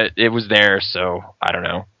 but it was there, so I don't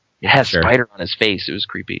know. It had a spider on his face. It was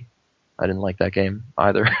creepy. I didn't like that game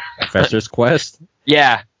either. Fester's Quest?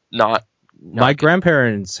 Yeah, not my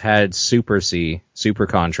grandparents had Super C, Super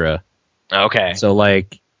Contra. Okay. So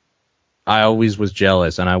I always was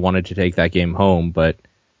jealous and I wanted to take that game home, but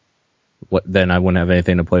then I wouldn't have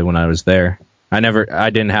anything to play when I was there. I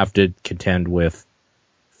didn't have to contend with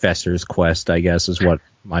Fester's Quest, I guess, is what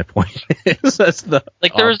my point is. That's the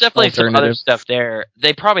there was definitely some other stuff there.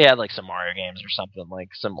 They probably had some Mario games or something,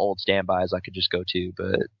 some old standbys I could just go to,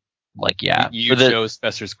 but you chose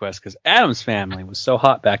Fester's Quest because Adam's Family was so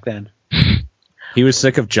hot back then. He was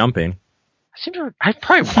sick of jumping. I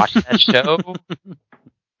probably watched that show.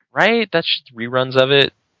 Right? That's just reruns of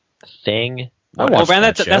it. A thing.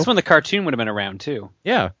 That's when the cartoon would have been around too.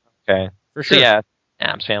 Yeah. Okay. For sure. So yeah,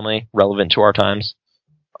 Adam's Family, relevant to our times.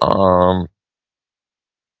 All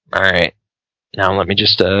right. Now let me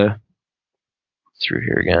just through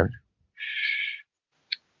here again.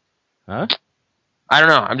 Huh? I don't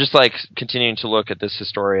know. I'm just continuing to look at this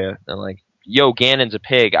Historia and yo, Ganon's a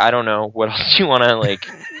pig. I don't know. What else do you want to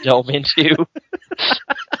delve into?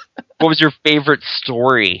 What was your favorite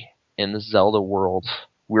story in the Zelda world?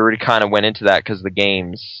 We already kind of went into that because of the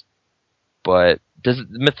games. But does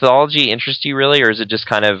mythology interest you really, or is it just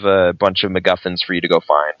kind of a bunch of MacGuffins for you to go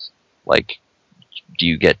find? Do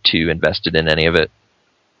you get too invested in any of it?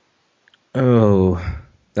 Oh,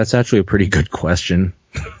 that's actually a pretty good question.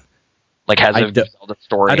 Has a Zelda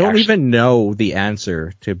story? I don't even know the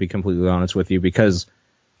answer, to be completely honest with you, because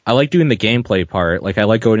I like doing the gameplay part. I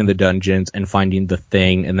like going in the dungeons and finding the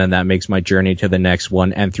thing, and then that makes my journey to the next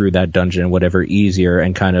one and through that dungeon, whatever, easier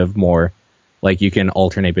and kind of more you can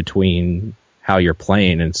alternate between how you're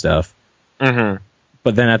playing and stuff. Mm-hmm.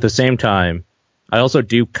 But then at the same time, I also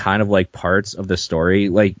do kind of like parts of the story.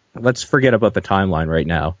 Let's forget about the timeline right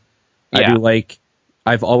now. Yeah. I do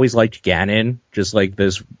I've always liked Ganon, just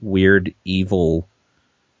this weird evil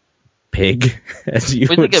pig, as you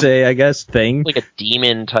would say, I guess, thing. A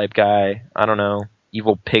demon type guy. I don't know.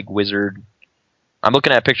 Evil pig wizard. I'm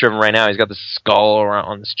looking at a picture of him right now. He's got this skull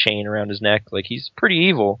on this chain around his neck. He's pretty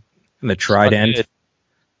evil. And the trident.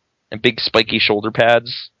 And big spiky shoulder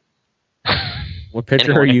pads. What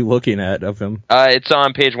picture are you looking at of him? It's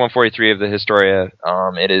on page 143 of the Historia.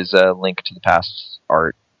 It is a Link to the Past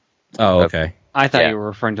art. Oh, okay. I thought you were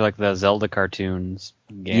referring to the Zelda cartoons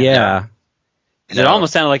game. Yeah. It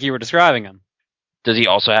almost sounded like you were describing him. Does he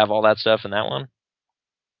also have all that stuff in that one?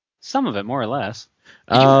 Some of it, more or less.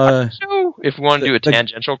 If we want to do a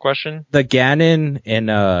tangential question. The Ganon in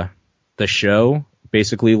the show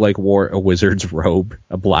basically wore a wizard's robe,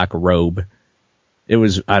 a black robe. It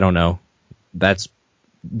was, I don't know. That's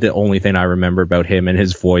the only thing I remember about him, and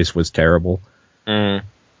his voice was terrible. Mm.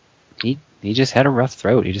 He just had a rough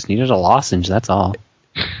throat. He just needed a lozenge, that's all.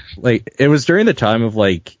 It was during the time of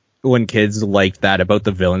when kids liked that about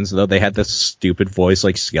the villains, though. They had this stupid voice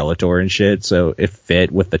like Skeletor and shit, so it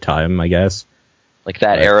fit with the time, I guess. Like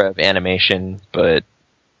that era of animation, but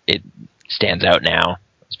it stands out now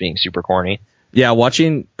as being super corny. Yeah,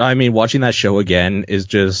 watching that show again is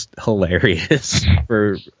just hilarious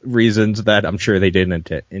for reasons that I'm sure they didn't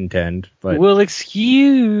intend. But well,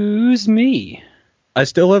 excuse me. I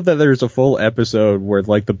still love that there's a full episode where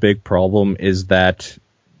like the big problem is that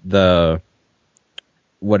the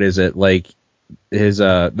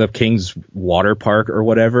king's water park or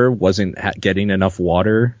whatever wasn't getting enough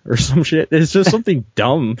water or some shit. It's just something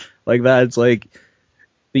dumb like that. It's like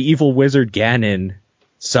the evil wizard Ganon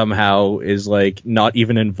somehow is like not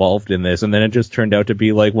even involved in this, and then it just turned out to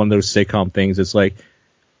be like one of those sitcom things. It's like,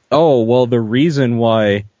 oh well, the reason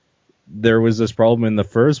why there was this problem in the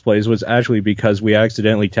first place was actually because we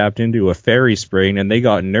accidentally tapped into a fairy spring and they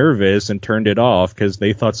got nervous and turned it off because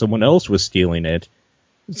they thought someone else was stealing it.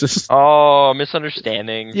 It's just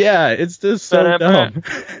misunderstanding. Yeah, it's just so dumb.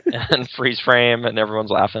 And freeze frame and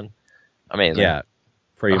everyone's laughing. Amazing. Yeah,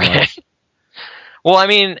 pretty much. Well, I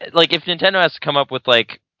mean, like, if Nintendo has to come up with,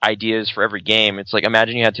 like, ideas for every game, it's like,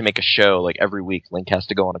 imagine you had to make a show, like, every week Link has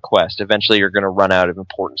to go on a quest. Eventually you're going to run out of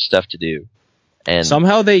important stuff to do. And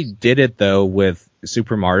somehow they did it, though, with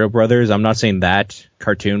Super Mario Brothers. I'm not saying that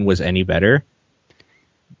cartoon was any better.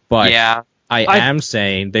 But yeah, I am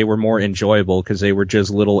saying they were more enjoyable because they were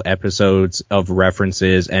just little episodes of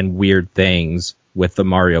references and weird things with the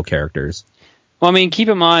Mario characters. Well, I mean, keep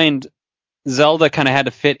in mind, Zelda kind of had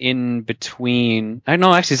to fit in between. I don't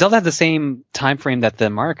know, actually, Zelda had the same time frame that the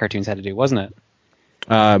Mario cartoons had to do, wasn't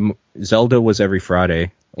it? Zelda was every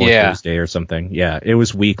Friday or Thursday or something. Yeah, it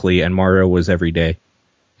was weekly, and Mario was every day.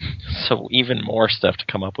 So even more stuff to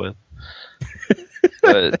come up with.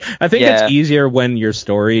 But, I think it's easier when your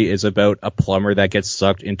story is about a plumber that gets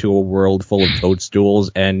sucked into a world full of toadstools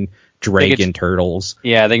and dragon turtles.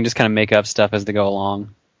 Yeah, they can just kind of make up stuff as they go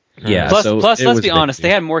along. Yeah. Plus, let's be honest, they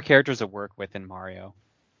had more characters to work with in Mario.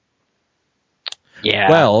 Yeah.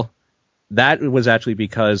 Well, that was actually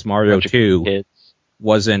because Mario 2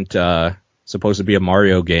 wasn't supposed to be a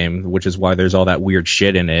Mario game, which is why there's all that weird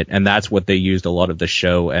shit in it, and that's what they used a lot of the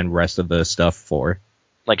show and rest of the stuff for.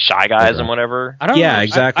 Like Shy Guys and whatever?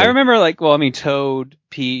 Exactly. I remember, Toad,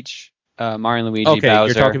 Peach, Mario and Luigi, okay,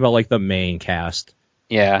 Bowser. You're talking about, like, the main cast.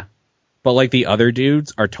 Yeah. But, like, the other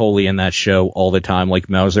dudes are totally in that show all the time. Like,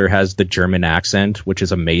 Mouser has the German accent, which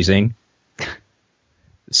is amazing.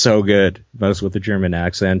 So good. Mouse with the German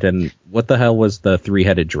accent. And what the hell was the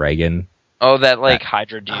three-headed dragon? Oh, that,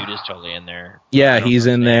 Hydra dude is totally in there. Yeah, he's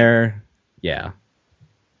in there. Yeah.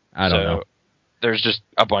 I don't know. There's just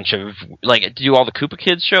a bunch of, do all the Koopa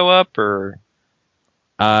Kids show up, or?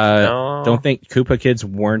 No? Don't think Koopa Kids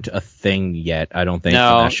weren't a thing yet. I don't think when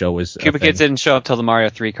that show was Koopa Kids didn't show up till the Mario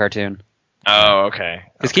 3 cartoon. Oh, okay.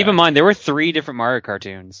 Because keep in mind, there were 3 different Mario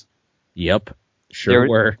cartoons. Yep. Sure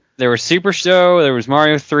were. There was Super Show, there was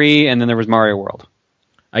Mario 3, and then there was Mario World.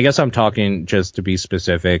 I guess I'm talking, just to be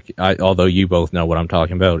specific, although you both know what I'm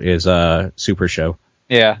talking about, is Super Show.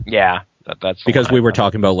 Yeah. Yeah. That's because we were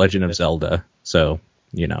talking about Legend of Zelda, so,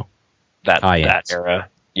 that era.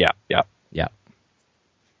 Yeah.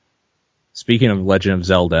 Speaking of Legend of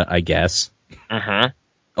Zelda, I guess.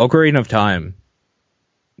 Ocarina of Time.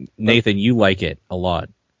 Nathan, you like it a lot.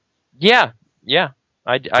 Yeah.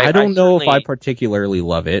 I don't know if I particularly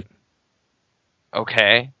love it.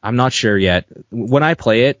 Okay. I'm not sure yet. When I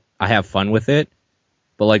play it, I have fun with it.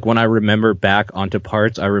 But when I remember back onto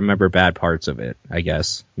parts, I remember bad parts of it, I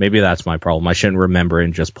guess. Maybe that's my problem. I shouldn't remember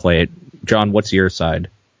and just play it. John, what's your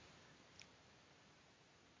side?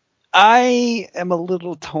 I am a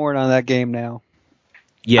little torn on that game now.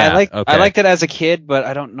 Yeah, I liked it as a kid, but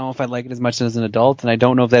I don't know if I like it as much as an adult, and I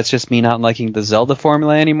don't know if that's just me not liking the Zelda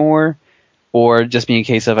formula anymore, or just being a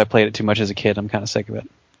case of I played it too much as a kid. I'm kind of sick of it.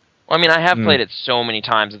 Well, I mean, I have played it so many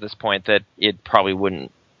times at this point that it probably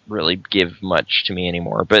wouldn't really give much to me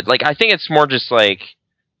anymore. But I think it's more just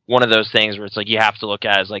one of those things where it's you have to look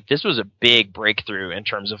at it as this was a big breakthrough in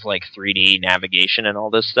terms of 3D navigation and all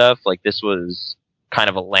this stuff. This was kind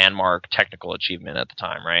of a landmark technical achievement at the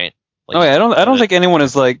time, right? I don't think anyone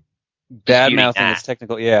is bad mouthing its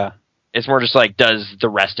technical. Yeah, it's more just does the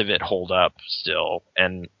rest of it hold up still?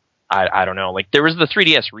 And I don't know. There was the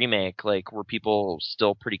 3DS remake. Were people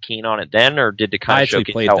still pretty keen on it then, or did it kind of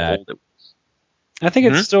showcase how old it was? I think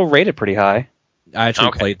it's still rated pretty high. I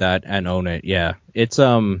actually played that and own it. Yeah, it's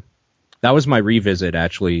that was my revisit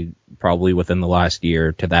actually, probably within the last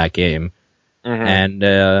year to that game,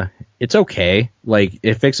 and it's okay.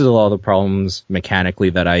 It fixes a lot of the problems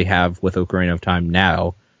mechanically that I have with Ocarina of Time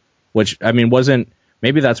now, which I mean wasn't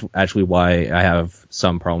maybe that's actually why I have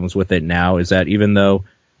some problems with it now, is that even though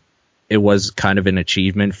it was kind of an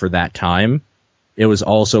achievement for that time, it was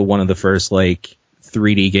also one of the first, like,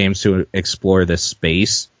 3D games to explore this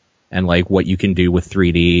space and, like, what you can do with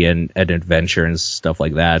 3D and adventure and stuff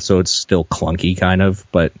like that. So it's still clunky, kind of,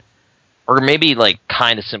 but... Or maybe, like,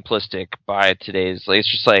 kind of simplistic by today's... Like,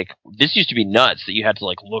 it's just like, this used to be nuts that you had to,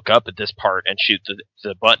 like, look up at this part and shoot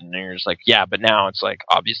the button. And you're just like, yeah, but now it's like,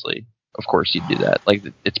 obviously, of course you'd do that. Like,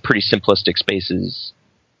 it's pretty simplistic spaces,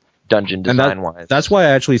 dungeon design-wise. That's why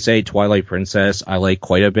I actually say Twilight Princess I like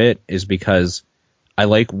quite a bit, is because I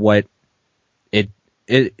like what it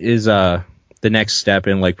is the next step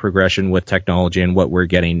in, like, progression with technology and what we're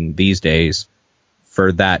getting these days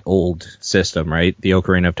for that old system, right? The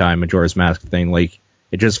Ocarina of Time, Majora's Mask thing, like,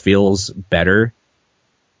 it just feels better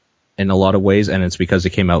in a lot of ways, and it's because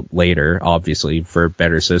it came out later, obviously, for a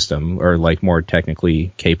better system, or, like, more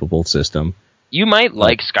technically capable system. You might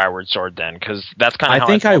like Skyward Sword then, because that's kind of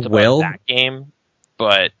how I felt about that game,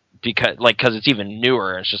 but because it's even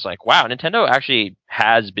newer, it's just like, wow, Nintendo actually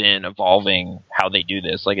has been evolving how they do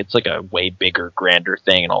this. Like, it's like a way bigger, grander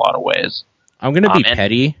thing in a lot of ways. I'm going to be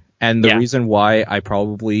petty. And the reason why I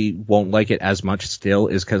probably won't like it as much still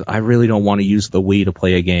is because I really don't want to use the Wii to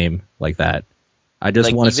play a game like that. I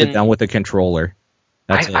just want to sit down with a controller.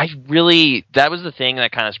 I really, that was the thing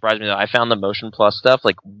that kind of surprised me, though. I found the Motion Plus stuff,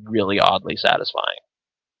 like, really oddly satisfying.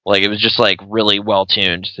 Like, it was just, like, really well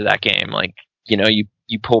tuned to that game. Like, you know, you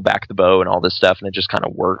pull back the bow and all this stuff, and it just kind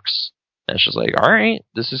of works. And it's just like, all right,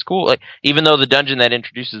 this is cool. Like, even though the dungeon that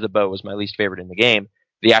introduces the bow was my least favorite in the game,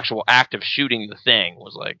 the actual act of shooting the thing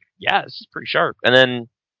was like, yeah, this is pretty sharp. And then,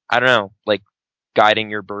 I don't know, like,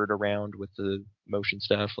 guiding your bird around with the motion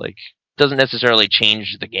stuff, like, doesn't necessarily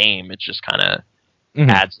change the game. It just kind of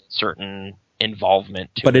adds a certain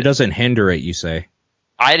involvement to it. But it doesn't hinder it, you say?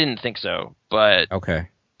 I didn't think so, but... Okay.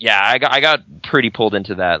 Yeah, I got pretty pulled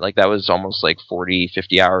into that. Like, that was almost like 40,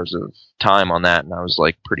 50 hours of time on that, and I was,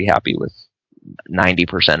 like, pretty happy with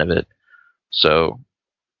 90% of it. So...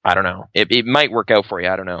 I don't know. It might work out for you.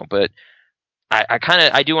 I don't know, but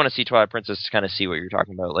I do want to see Twilight Princess to kind of see what you're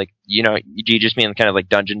talking about. Like, you know, do you just mean kind of like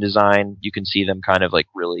dungeon design? You can see them kind of like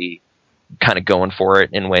really kind of going for it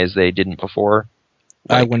in ways they didn't before.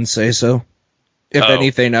 Like, I wouldn't say so. If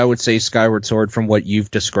anything, I would say Skyward Sword, from what you've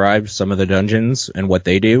described, some of the dungeons and what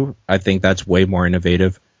they do, I think that's way more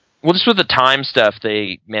innovative. Well, just with the time stuff,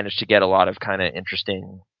 they managed to get a lot of kind of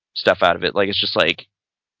interesting stuff out of it. Like, it's just like,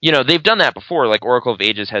 you know, they've done that before. Like, Oracle of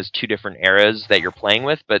Ages has 2 different eras that you're playing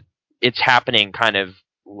with, but it's happening kind of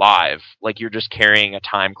live. Like, you're just carrying a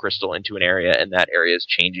time crystal into an area, and that area is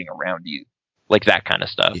changing around you. Like, that kind of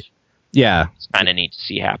stuff. Yeah. It's kind of neat to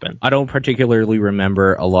see happen. I don't particularly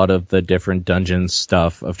remember a lot of the different dungeon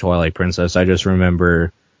stuff of Twilight Princess. I just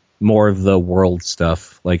remember more of the world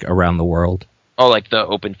stuff, like, around the world. Oh, like the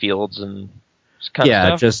open fields and...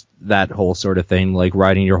 Yeah, just that whole sort of thing, like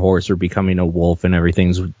riding your horse or becoming a wolf and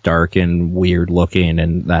everything's dark and weird looking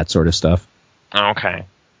and that sort of stuff. Okay.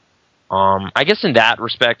 I guess in that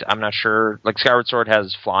respect, I'm not sure. Like, Skyward Sword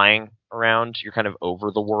has flying around. You're kind of over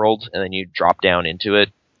the world, and then you drop down into it.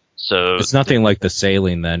 So it's nothing like the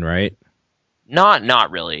sailing then, right? Not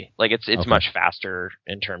really. Like, it's okay. Much faster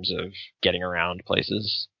in terms of getting around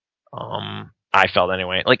places. I felt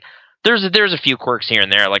anyway. Like, there's a few quirks here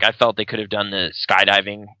and there. Like, I felt they could have done the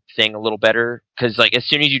skydiving thing a little better, because, like, as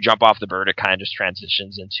soon as you jump off the bird, it kind of just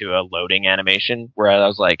transitions into a loading animation, where I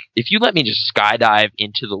was like, if you let me just skydive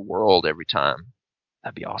into the world every time,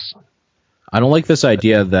 that'd be awesome. I don't like this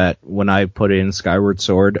idea that when I put in Skyward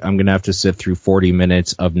Sword, I'm going to have to sit through 40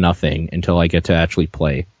 minutes of nothing until I get to actually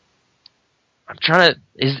play. I'm trying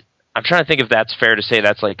to think if that's fair to say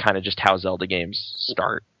that's, like, kind of just how Zelda games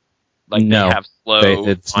start. Like, no, they have slow,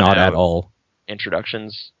 it's not at all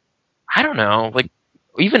introductions. I don't know. Like,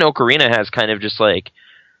 even Ocarina has kind of just like,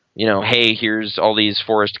 you know, hey, here's all these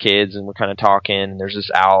forest kids, and we're kind of talking. And there's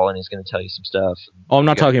this owl, and he's going to tell you some stuff. Oh, I'm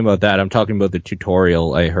not talking about that. I'm talking about the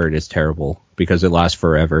tutorial. I heard is terrible because it lasts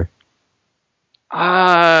forever.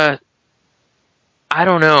 I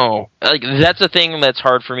don't know. Like, that's a thing that's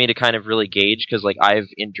hard for me to kind of really gauge, because, like, I've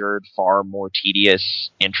endured far more tedious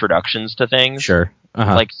introductions to things. Sure.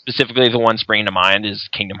 Uh-huh. Like, specifically, the one springing to mind is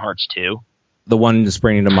Kingdom Hearts 2. The one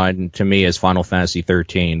springing to mind to me is Final Fantasy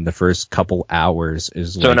 13. The first couple hours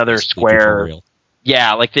is so like another square. Tutorial.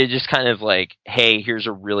 Yeah, like, they just kind of like, hey, here's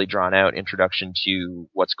a really drawn out introduction to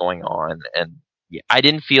what's going on, and yeah, I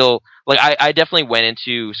didn't feel like I definitely went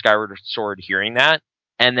into Skyward Sword hearing that,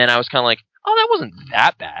 and then I was kind of like, oh, that wasn't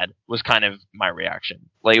that bad. Was kind of my reaction.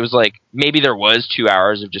 Like, it was like maybe there was 2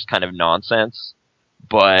 hours of just kind of nonsense,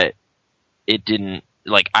 but it didn't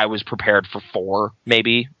like I was prepared for 4,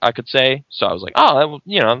 maybe I could say. So I was like, oh,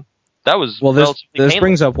 that was well. This painless.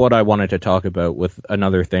 brings up what I wanted to talk about with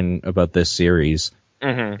another thing about this series.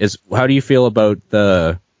 Mm-hmm. Is how do you feel about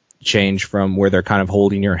the change from where they're kind of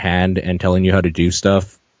holding your hand and telling you how to do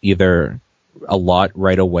stuff either a lot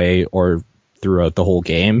right away or throughout the whole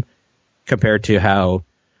game, compared to how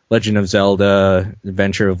Legend of Zelda,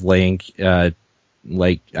 Adventure of Link,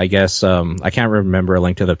 like I guess I can't remember A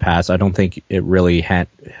Link to the Past. I don't think it really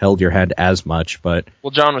held your hand as much, but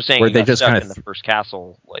well, John was saying where he they got just stuck kind in of the first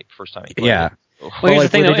castle, like first time he played yeah. it. So. Well, here's the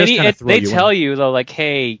thing, where though. They you tell in. you, though, like,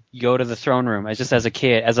 hey, go to the throne room. As just as a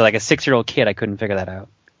kid, as like a 6-year-old kid, I couldn't figure that out.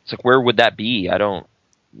 It's like, where would that be? I don't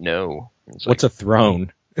know. It's What's like, a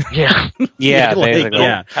throne? Yeah. Yeah, like, basically.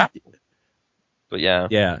 yeah. But yeah.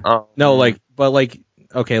 Yeah. No,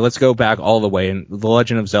 okay, let's go back all the way. In The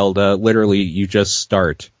Legend of Zelda, literally, you just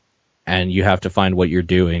start, and you have to find what you're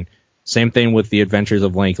doing. Same thing with the Adventures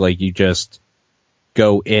of Link. Like, you just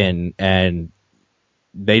go in, and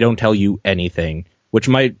they don't tell you anything, which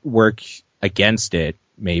might work against it,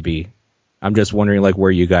 maybe. I'm just wondering, like,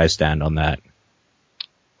 where you guys stand on that.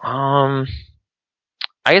 I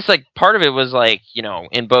guess like part of it was like,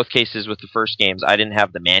 in both cases with the first games, I didn't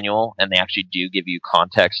have the manual, and they actually do give you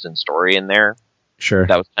context and story in there. Sure.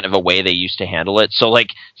 That was kind of a way they used to handle it. So like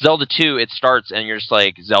Zelda 2, it starts and you're just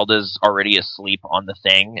like, Zelda's already asleep on the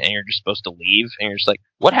thing, and you're just supposed to leave, and you're just like,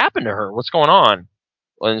 what happened to her? What's going on?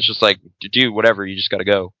 And it's just like, dude, whatever, you just gotta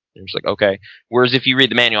go. And you're just like, okay. Whereas if you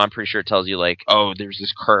read the manual, I'm pretty sure it tells you like, oh, there's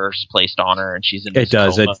this curse placed on her, and she's in this It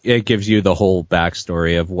does. coma. It gives you the whole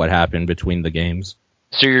backstory of what happened between the games.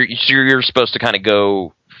 So you're supposed to kind of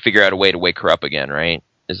go figure out a way to wake her up again, right?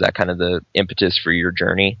 Is that kind of the impetus for your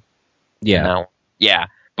journey? Yeah. No. Yeah.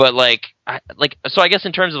 But so I guess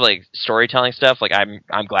in terms of like storytelling stuff, like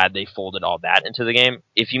I'm glad they folded all that into the game.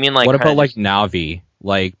 If you mean like, what about like just, Navi?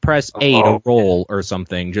 Like press A to roll or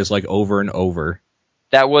something, just like over and over.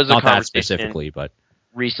 That was not a conversation that specifically, but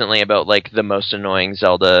recently about like the most annoying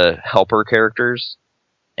Zelda helper characters,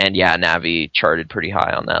 and yeah, Navi charted pretty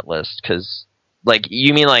high on that list because like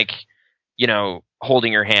you mean like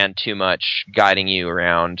holding your hand too much, guiding you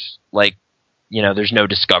around, like. There's no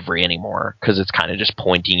discovery anymore because it's kind of just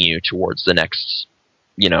pointing you towards the next,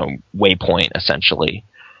 waypoint essentially.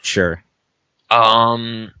 Sure.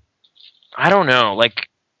 I don't know. Like,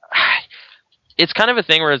 it's kind of a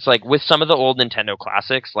thing where it's like with some of the old Nintendo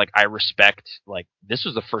classics, like I respect, like this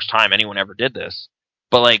was the first time anyone ever did this.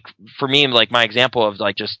 But like for me, like my example of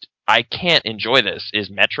like just I can't enjoy this is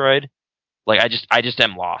Metroid. Like I just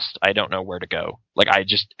am lost. I don't know where to go. Like I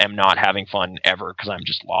just am not having fun ever because I'm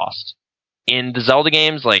just lost. In the Zelda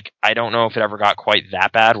games, like, I don't know if it ever got quite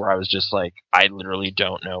that bad where I was just like, I literally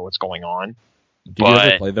don't know what's going on. Did you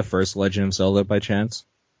ever play the first Legend of Zelda by chance?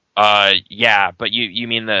 Yeah, but you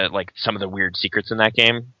mean the, like, some of the weird secrets in that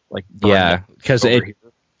game? Like, yeah, because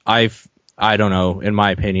I don't know, in my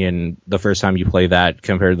opinion, the first time you play that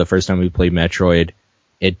compared to the first time you play Metroid,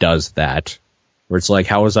 it does that. Where it's like,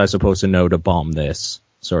 how was I supposed to know to bomb this?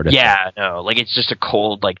 Sort of. Yeah, no, like it's just a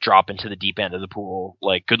cold like drop into the deep end of the pool.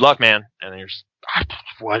 Like, good luck, man. And there's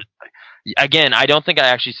what? Again, I don't think I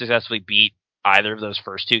actually successfully beat either of those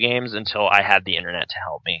first 2 games until I had the internet to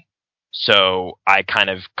help me. So I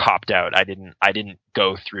kind of copped out. I didn't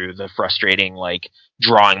go through the frustrating like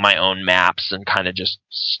drawing my own maps and kind of just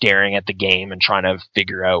staring at the game and trying to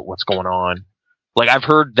figure out what's going on. Like I've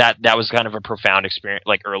heard that was kind of a profound experience,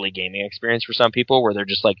 like early gaming experience for some people, where they're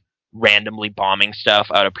just like randomly bombing stuff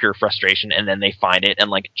out of pure frustration, and then they find it and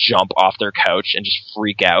like jump off their couch and just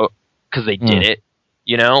freak out because they did it.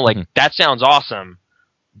 Like that sounds awesome,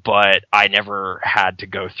 but I never had to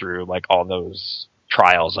go through like all those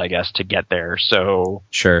trials, I guess, to get there. So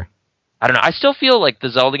sure, I don't know. I still feel like the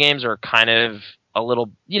Zelda games are kind of a little,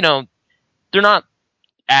 they're not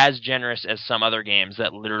as generous as some other games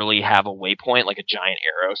that literally have a waypoint, like a giant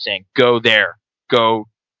arrow saying, go there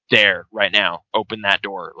right now, open that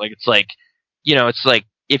door. Like, it's like, it's like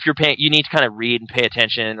if you're paying, you need to kind of read and pay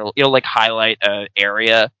attention. It'll like highlight a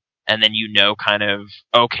area, and then kind of,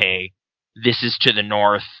 okay, this is to the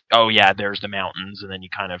north. Oh yeah, there's the mountains, and then you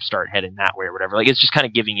kind of start heading that way or whatever. Like, it's just kind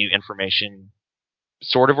of giving you information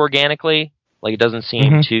sort of organically. Like, it doesn't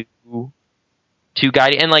seem too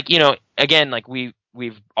guiding. And like, again, like we've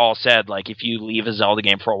all said, like, if you leave a Zelda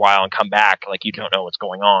game for a while and come back, like, you don't know what's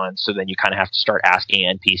going on. So then you kind of have to start asking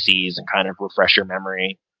NPCs and kind of refresh your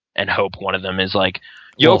memory and hope one of them is like,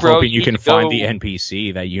 yo, bro, hoping you can find the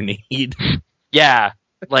NPC that you need. Yeah.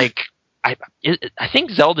 Like, I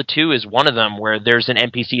think Zelda 2 is one of them where there's an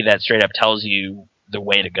NPC that straight up tells you the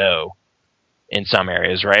way to go in some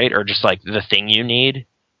areas, right? Or just like the thing you need.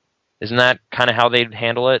 Isn't that kind of how they'd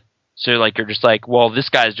handle it? So, like, you're just like, well, this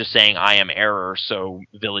guy's just saying I am error, so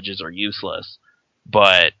villages are useless.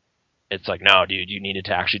 But it's like, no, dude, you needed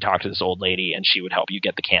to actually talk to this old lady, and she would help you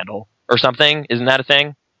get the candle or something. Isn't that a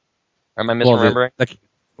thing? Or am I misremembering?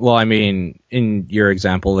 Well, I mean, in your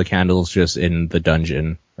example, the candle's just in the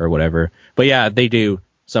dungeon or whatever. But yeah, they do.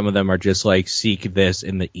 Some of them are just like, seek this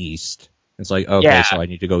in the east. It's like, okay, so I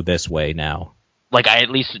need to go this way now. Like, I at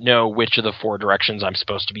least know which of the 4 directions I'm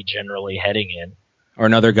supposed to be generally heading in. Or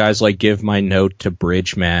another guy's like, give my note to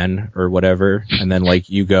Bridge Man or whatever, and then like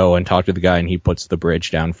you go and talk to the guy and he puts the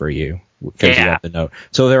bridge down for you because you have the note.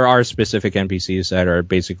 So there are specific NPCs that are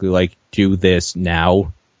basically like, do this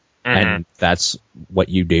now, and that's what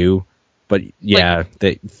you do. But yeah,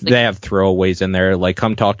 they have throwaways in there, like,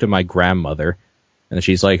 come talk to my grandmother, and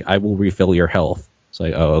she's like, I will refill your health. It's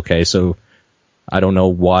like, oh, okay, so I don't know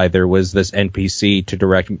why there was this NPC to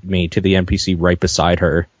direct me to the NPC right beside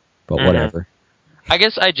her, but whatever. I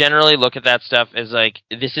guess I generally look at that stuff as like,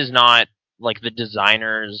 this is not like the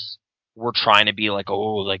designers were trying to be like,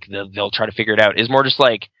 oh, like they'll try to figure it out. It's more just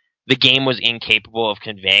like the game was incapable of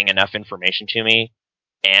conveying enough information to me,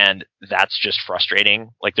 and that's just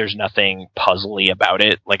frustrating. Like, there's nothing puzzly about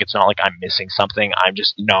it. Like, it's not like I'm missing something. I'm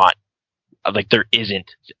just not, like, there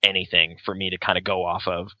isn't anything for me to kind of go off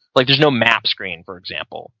of. Like, there's no map screen, for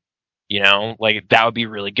example. You know, like, that would be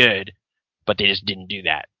really good, but they just didn't do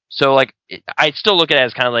that. So, like, I still look at it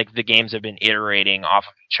as kind of like the games have been iterating off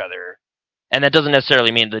of each other. And that doesn't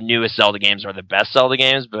necessarily mean the newest Zelda games are the best Zelda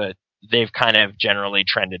games, but they've kind of generally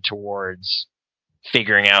trended towards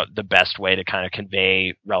figuring out the best way to kind of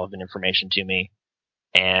convey relevant information to me.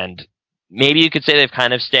 And maybe you could say they've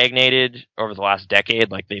kind of stagnated over the last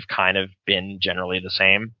decade. Like, they've kind of been generally the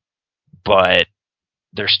same, but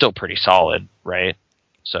they're still pretty solid, right?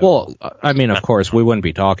 So, well, I mean, of course, we wouldn't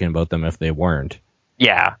be talking about them if they weren't.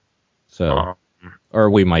 Yeah. So, or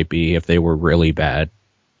we might be if they were really bad.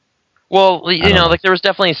 Well, you know, like, there was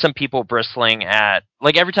definitely some people bristling at,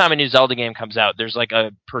 like, every time a new Zelda game comes out, there's like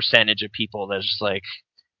a percentage of people that's just like,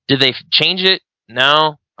 did they change it?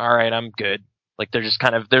 No? Alright, I'm good. Like, they're just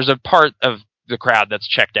kind of, there's a part of the crowd that's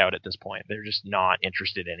checked out at this point. They're just not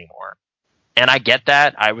interested anymore. And I get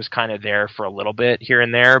that. I was kind of there for a little bit here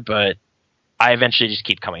and there, but I eventually just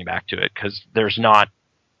keep coming back to it because there's not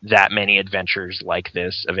that many adventures like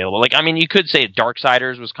this available. Like, I mean, you could say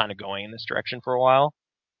Darksiders was kind of going in this direction for a while,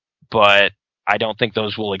 but I don't think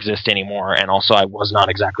those will exist anymore. And also, I was not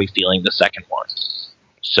exactly feeling the second one.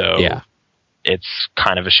 So yeah, it's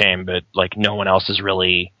kind of a shame, but like, no one else is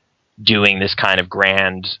really doing this kind of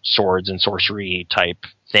grand swords and sorcery type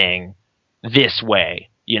thing this way.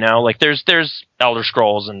 You know, like, there's Elder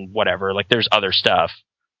Scrolls and whatever, like, there's other stuff,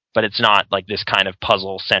 but it's not like this kind of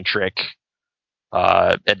puzzle centric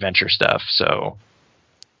adventure stuff. So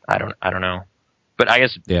I don't know, but I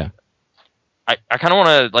guess I kind of want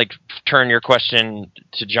to like turn your question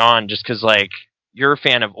to John, just because like you're a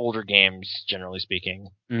fan of older games, generally speaking.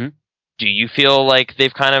 Mm-hmm. Do you feel like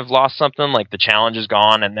they've kind of lost something? Like, the challenge is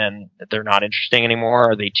gone, and then they're not interesting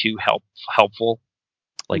anymore? Are they too helpful?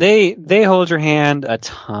 Like, they hold your hand a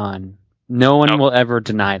ton. No one will ever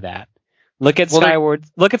deny that. Look at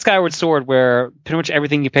Skyward Sword, where pretty much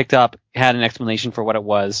everything you picked up had an explanation for what it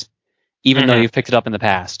was, even though you've picked it up in the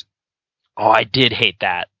past. Oh, I did hate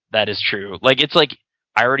that. That is true. Like, it's like,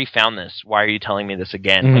 I already found this. Why are you telling me this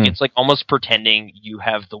again? Like, it's like almost pretending you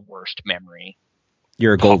have the worst memory.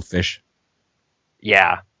 You're a goldfish.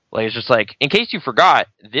 Yeah. Like, it's just like, in case you forgot,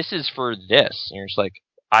 this is for this. And you're just like,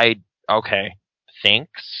 okay,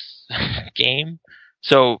 thanks, game.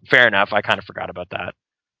 So, fair enough. I kind of forgot about that.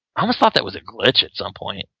 I almost thought that was a glitch at some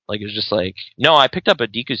point. Like, it was just like, no, I picked up a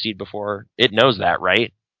Deku Seed before. It knows that,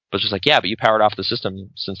 right? But it's just like, yeah, but you powered off the system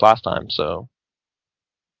since last time, so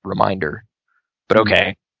reminder. But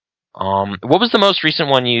okay. What was the most recent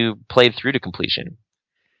one you played through to completion?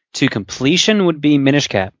 To completion would be Minish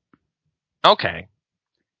Cap. Okay.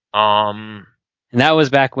 And that was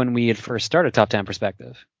back when we had first started Top 10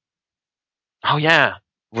 Perspective. Oh yeah.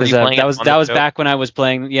 Because that was back when I was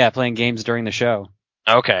playing games during the show.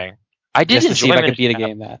 Okay. I did just to see if I could beat a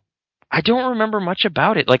game that. I don't remember much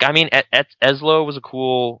about it. Like, I mean, Eslo was a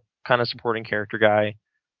cool kind of supporting character guy.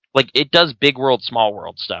 Like, it does big world, small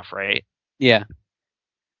world stuff, right? Yeah.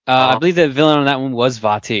 I believe the villain on that one was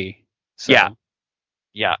Vati. So. Yeah.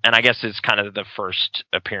 Yeah, and I guess it's kind of the first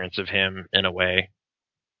appearance of him in a way,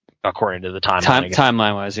 according to the timeline.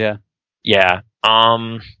 Timeline-wise, yeah. Yeah.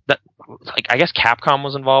 I guess Capcom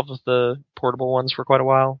was involved with the portable ones for quite a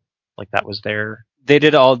while. Like, that was their... They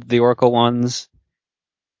did all the Oracle ones,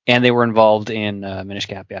 and they were involved in Minish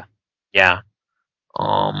Cap, yeah. Yeah.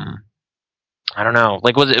 I don't know.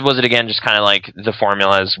 Like, was it again just kind of like the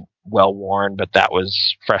formula is well worn, but that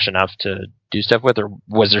was fresh enough to do stuff with, or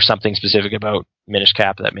was there something specific about Minish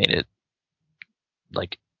Cap that made it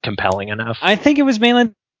like compelling enough? I think it was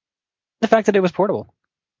mainly the fact that it was portable.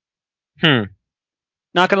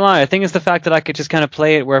 Not gonna lie, I think it's the fact that I could just kind of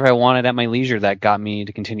play it wherever I wanted at my leisure that got me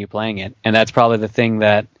to continue playing it, and that's probably the thing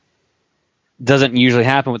that doesn't usually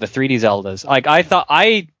happen with the 3D Zeldas. Like I thought,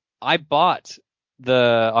 I bought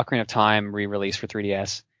the Ocarina of Time re-release for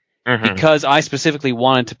 3DS because I specifically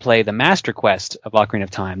wanted to play the Master Quest of Ocarina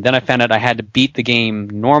of Time. Then I found out I had to beat the game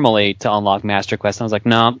normally to unlock Master Quest, and I was like,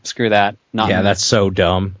 no, screw that. That's so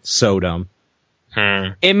dumb. So dumb.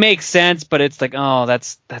 It makes sense, but it's like, oh,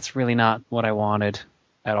 that's really not what I wanted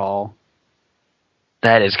at all.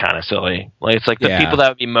 That is kind of silly. Like, it's like the people that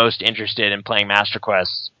would be most interested in playing Master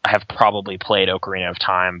Quest have probably played Ocarina of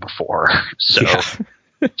Time before, so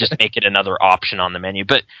just make it another option on the menu.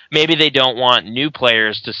 But maybe they don't want new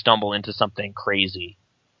players to stumble into something crazy.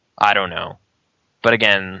 I don't know. But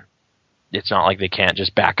again, it's not like they can't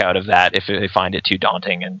just back out of that if they find it too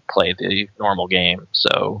daunting and play the normal game.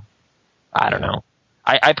 So, I don't know.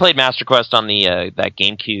 I played Master Quest on the that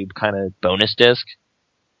GameCube kind of bonus disc.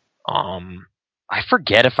 I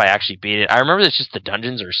forget if I actually beat it. I remember it's just the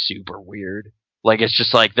dungeons are super weird. Like, it's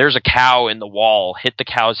just like, there's a cow in the wall, hit the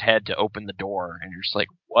cow's head to open the door, and you're just like,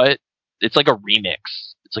 what? It's like a remix.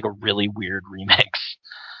 It's like a really weird remix.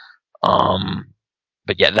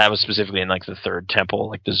 But yeah, that was specifically in like the third temple,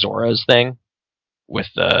 like the Zora's thing, with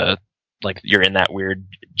the, like, you're in that weird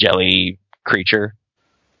jelly creature.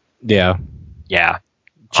 Yeah. Yeah.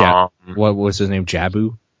 What was his name?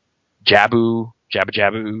 Jabu? Jabu.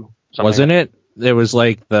 Wasn't it? There was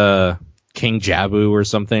like the King Jabu or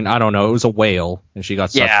something. I don't know. It was a whale, and she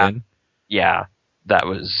got sucked in. Yeah,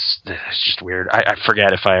 that's just weird. I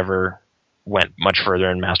forget if I ever went much further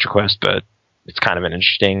in Master Quest, but it's kind of an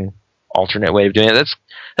interesting alternate way of doing it.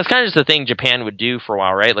 That's kind of just the thing Japan would do for a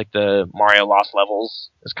while, right? Like the Mario Lost Levels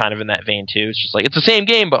is kind of in that vein too. It's just like, it's the same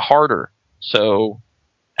game but harder, so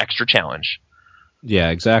extra challenge.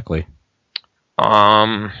 Yeah, exactly.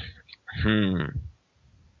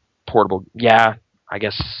 Portable. Yeah, I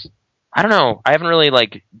guess. I don't know. I haven't really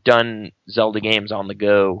like done Zelda games on the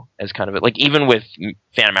go as kind of it. Like, even with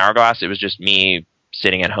Phantom Hourglass, it was just me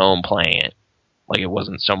sitting at home playing it. Like, it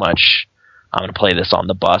wasn't so much I'm going to play this on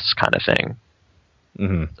the bus kind of thing.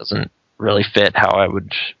 It doesn't really fit how I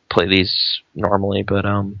would play these normally, but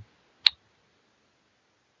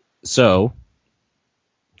So,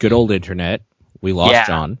 good old internet. We lost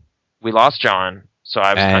John. We lost John. So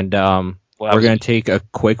I was we're going to take a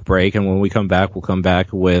quick break, and when we come back, we'll come back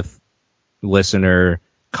with listener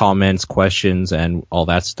comments, questions, and all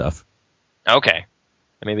that stuff. Okay.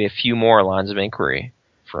 And maybe a few more lines of inquiry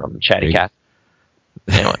from Chatty Cat.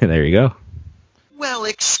 Anyway. There you go. Well,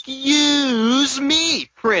 excuse me,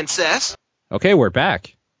 princess. Okay, we're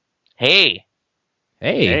back. Hey.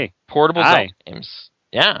 Portable Zelda games.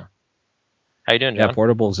 Yeah. How you doing, John? Yeah,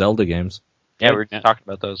 portable Zelda games. Yeah, we were just talking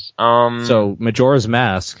about those. So, Majora's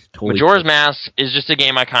Mask. Majora's Mask is just a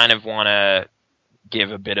game I kind of want to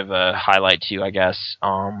give a bit of a highlight to, I guess.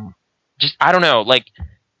 Just, I don't know, like,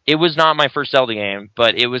 it was not my first Zelda game,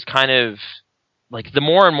 but it was kind of, like, the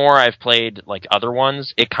more and more I've played, like, other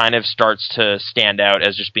ones, it kind of starts to stand out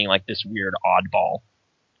as just being, like, this weird oddball.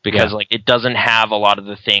 Because, like, it doesn't have a lot of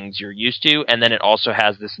the things you're used to, and then it also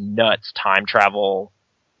has this nuts time travel,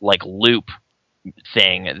 like, loop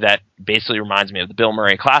thing that basically reminds me of the Bill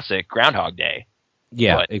Murray classic Groundhog Day.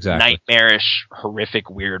 Yeah, exactly. Nightmarish, horrific,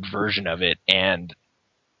 weird version of it. And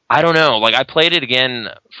I don't know, like, I played it again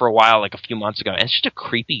for a while, like a few months ago, and it's just a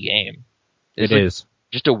creepy game. It is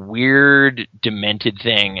just a weird, demented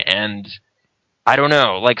thing, and I don't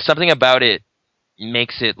know, like, something about it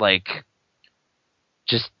makes it, like,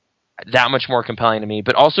 just that much more compelling to me,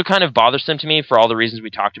 but also kind of bothersome to me for all the reasons we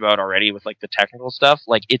talked about already with, like, the technical stuff.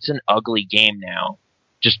 Like, it's an ugly game now.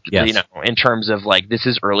 Just, you know, in terms of, like, this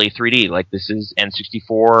is early 3D. Like, this is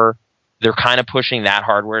N64. They're kind of pushing that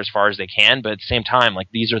hardware as far as they can, but at the same time, like,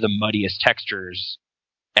 these are the muddiest textures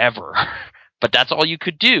ever. But that's all you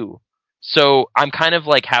could do. So I'm kind of,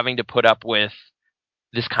 like, having to put up with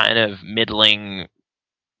this kind of middling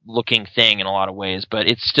looking thing in a lot of ways, but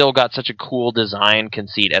it's still got such a cool design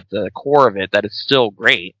conceit at the core of it that it's still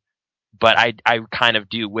great. But I kind of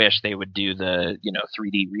do wish they would do the, you know,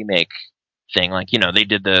 3D remake thing. Like, you know, they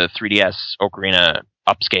did the 3DS Ocarina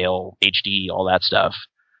upscale HD, all that stuff.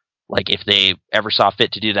 Like, if they ever saw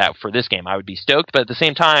fit to do that for this game, I would be stoked. But at the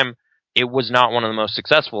same time, it was not one of the most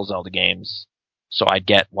successful Zelda games, so I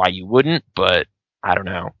get why you wouldn't, but I don't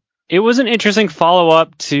know. It was an interesting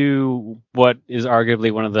follow-up to what is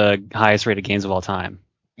arguably one of the highest-rated games of all time.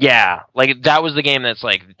 Yeah, like that was the game that's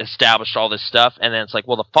like established all this stuff, and then it's like,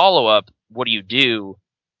 well, the follow-up, what do?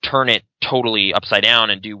 Turn it totally upside down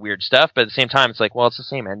and do weird stuff, but at the same time, it's like, well, it's the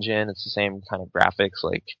same engine, it's the same kind of graphics,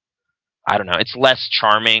 like, I don't know, it's less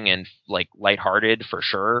charming and like lighthearted for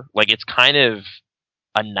sure. Like, it's kind of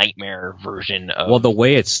a nightmare version of. Well, the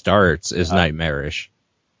way it starts is nightmarish.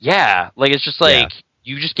 Yeah, like it's just like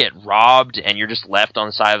you just get robbed and you're just left on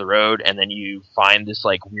the side of the road, and then you find this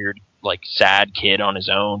like weird, like sad kid on his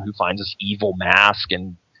own who finds this evil mask,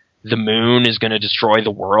 and the moon is going to destroy the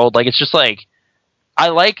world. Like, it's just like, I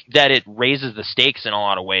like that it raises the stakes in a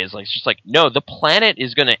lot of ways. Like, it's just like, no, the planet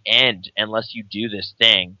is going to end unless you do this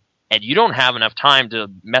thing, and you don't have enough time to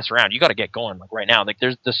mess around. You got to get going like right now. Like,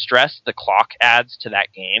 there's the stress the clock adds to that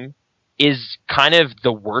game is kind of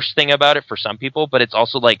the worst thing about it for some people, but it's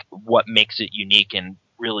also like what makes it unique and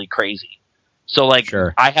really crazy. So like,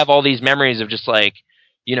 Sure. I have all these memories of just like,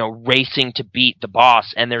 you know, racing to beat the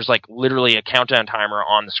boss, and there's like literally a countdown timer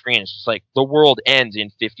on the screen. It's just like, the world ends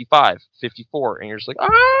in 55, 54, and you're just like,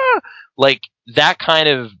 ah! Like, that kind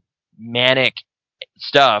of manic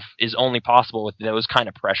stuff is only possible with those kind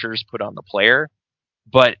of pressures put on the player.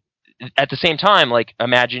 But at the same time, like,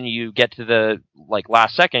 imagine you get to the like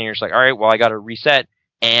last second, and you're just like, all right, well, I got to reset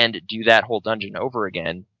and do that whole dungeon over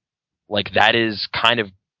again. Like, that is kind of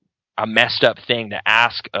a messed up thing to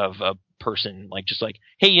ask of a person. Like, just like,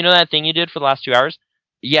 hey, you know that thing you did for the last 2 hours?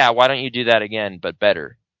 Yeah, why don't you do that again, but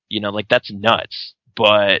better? You know, like, that's nuts.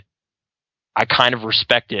 But I kind of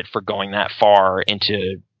respect it for going that far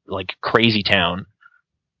into like crazy town.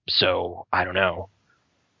 So I don't know.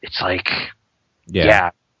 It's like, yeah,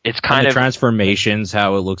 it's kind of transformations.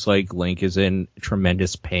 How it looks like Link is in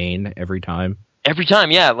tremendous pain every time. Every time,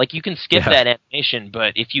 yeah. Like, you can skip that animation,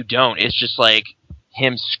 but if you don't, it's just like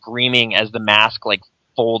him screaming as the mask like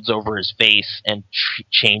folds over his face and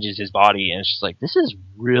changes his body, and it's just like, this is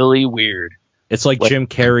really weird. It's like Jim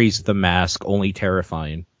Carrey's The Mask, only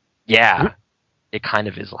terrifying. Yeah, it kind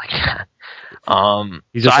of is like that.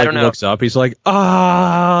 He just like looks up, he's like,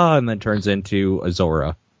 ah, and then turns into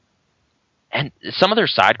Azora. And some of their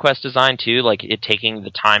side quest design too, like it taking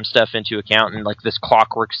the time stuff into account, and like this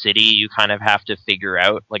Clockwork City, you kind of have to figure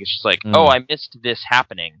out, like, it's just like, oh, I missed this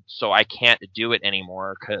happening, so I can't do it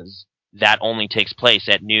anymore because that only takes place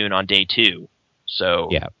at noon on day 2. So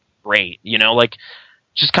yeah, great, you know, like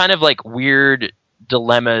just kind of like weird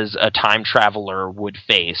dilemmas a time traveler would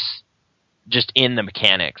face, just in the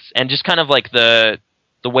mechanics, and just kind of like the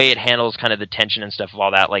way it handles kind of the tension and stuff of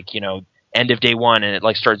all that, like, you know, end of day 1 and it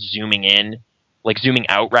like starts zooming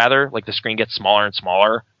out rather, like the screen gets smaller and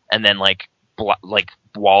smaller, and then like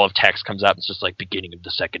wall of text comes up, and it's just like beginning of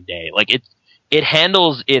the second day. Like, it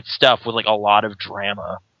handles its stuff with like a lot of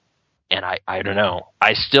drama, and I don't know,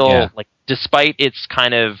 I still like, despite its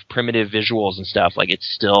kind of primitive visuals and stuff, like, it's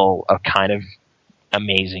still a kind of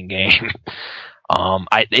amazing game.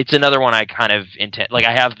 It's another one I kind of intend, like,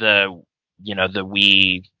 I have the, you know, the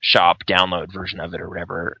Wii Shop download version of it or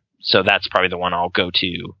whatever, so that's probably the one I'll go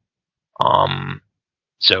to.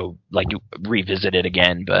 So like, revisit it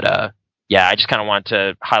again, but yeah, I just kind of want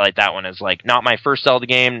to highlight that one as like, not my first Zelda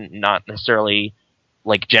game, not necessarily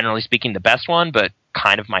like generally speaking the best one, but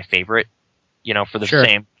kind of my favorite, you know, for the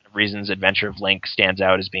same reasons Adventure of Link stands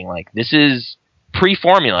out as being like, this is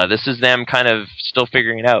pre-formula, this is them kind of still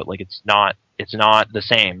figuring it out, like, it's not the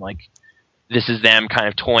same, like, this is them kind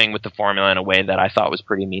of toying with the formula in a way that I thought was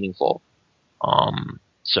pretty meaningful.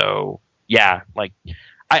 So yeah, like,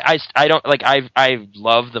 I don't like, I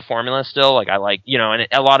love the formula still, like, I like, you know, and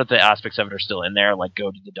a lot of the aspects of it are still in there, like, go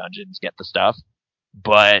to the dungeons, get the stuff,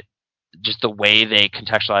 but just the way they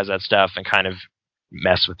contextualize that stuff and kind of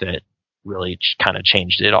mess with it really kind of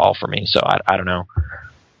changed it all for me. So I don't know.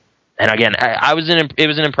 And again, it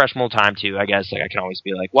was an impressionable time too, I guess. Like, I can always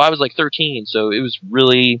be like, well, I was like 13, so it was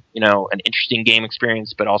really, you know, an interesting game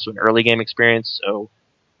experience, but also an early game experience, so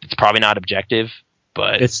it's probably not objective,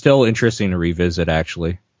 but it's still interesting to revisit,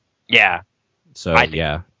 actually. Yeah. So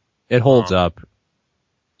yeah, it holds up.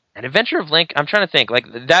 And Adventure of Link, I'm trying to think, like,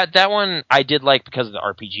 that one I did like because of the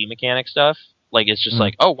RPG mechanic stuff. Like, it's just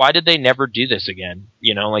like, oh, why did they never do this again?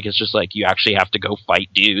 You know, like, it's just like, you actually have to go fight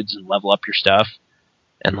dudes and level up your stuff,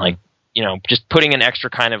 and like, you know, just putting an extra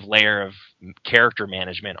kind of layer of character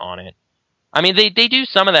management on it. I mean, they do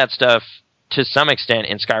some of that stuff to some extent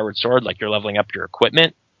in Skyward Sword, like, you're leveling up your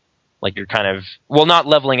equipment. Like, you're kind of, well, not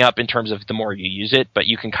leveling up in terms of the more you use it, but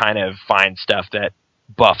you can kind of find stuff that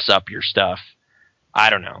buffs up your stuff. I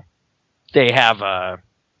don't know. They have a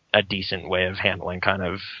decent way of handling kind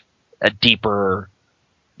of a deeper,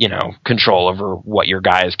 control over what your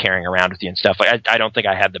guy is carrying around with you and stuff. Like, I don't think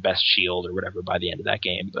I had the best shield or whatever by the end of that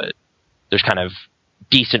game, but there's kind of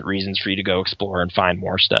decent reasons for you to go explore and find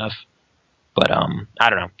more stuff. But I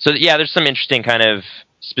don't know. So yeah, there's some interesting kind of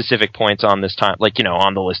specific points on this time, like,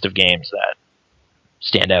 on the list of games that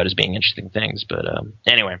stand out as being interesting things. But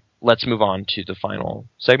anyway, let's move on to the final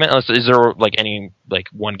segment. Is there like any like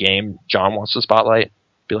one game John wants to spotlight?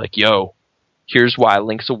 Be like, yo, here's why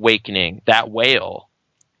Link's Awakening, that whale.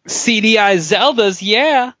 CDI Zeldas,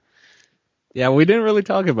 yeah. Yeah, we didn't really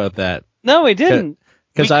talk about that. No, we didn't.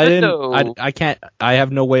 Because I can't, I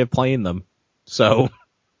have no way of playing them. So.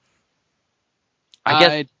 I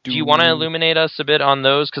guess, do you want to illuminate us a bit on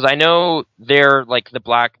those? Because I know they're like the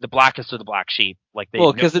blackest of the black sheep. Like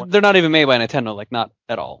because they're not even made by Nintendo, like not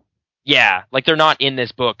at all. Yeah, like they're not in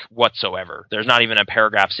this book whatsoever. There's not even a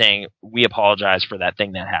paragraph saying we apologize for that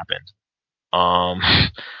thing that happened.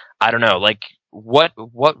 I don't know. Like, what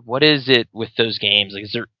is it with those games? Like,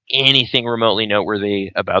 is there anything remotely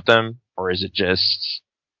noteworthy about them, or is it just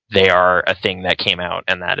they are a thing that came out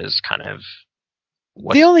and that is kind of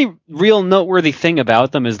the only real noteworthy thing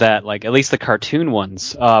about them is that, like, at least the cartoon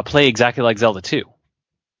ones play exactly like Zelda 2.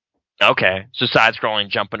 Okay, so side-scrolling,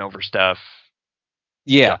 jumping over stuff.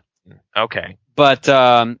 Yeah. Okay. But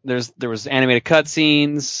there was animated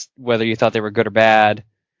cutscenes, whether you thought they were good or bad.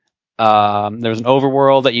 There was an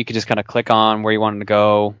overworld that you could just kind of click on where you wanted to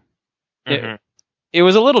go. Mm-hmm. It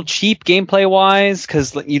was a little cheap gameplay-wise,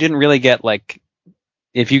 because you didn't really get, like,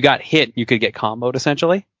 if you got hit, you could get comboed,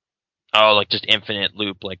 essentially. Oh, like just infinite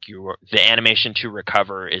loop, like the animation to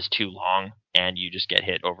recover is too long, and you just get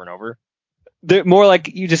hit over and over? More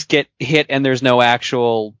like you just get hit, and there's no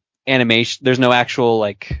actual animation, there's no actual,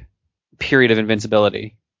 like, period of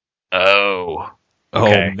invincibility. Oh.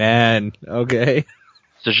 Okay. Oh, man. Okay.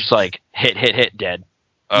 So it's just like, hit, dead.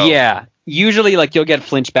 Oh. Yeah. Usually, like, you'll get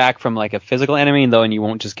flinch back from, like, a physical enemy, though, and you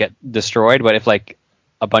won't just get destroyed, but if, like,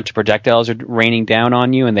 a bunch of projectiles are raining down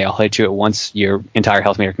on you and they all hit you at once, your entire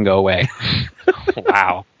health meter can go away.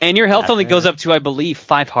 Wow. And your health only goes up to, I believe,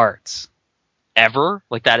 5 hearts. Ever?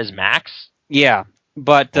 Like, that is max? Yeah.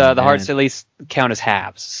 But the hearts at least count as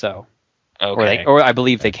halves, so. Okay. Or I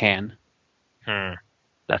believe they can.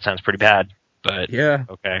 That sounds pretty bad, but yeah.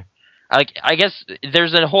 Okay. I guess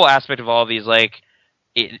there's a whole aspect of all of these, like,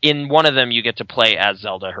 in one of them you get to play as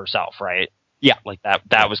Zelda herself, right? Yeah. Like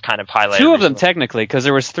that was kind of highlighted. 2 of them, technically, because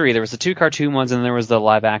there was 3. There was the 2 cartoon ones, and there was the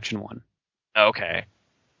live-action one. Okay.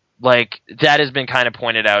 Like, that has been kind of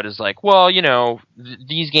pointed out as, like, well,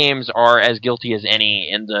 these games are as guilty as any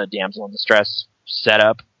in the damsel in distress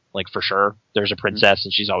setup. Like, for sure. There's a princess,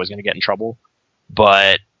 and she's always going to get in trouble.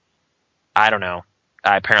 But, I don't know.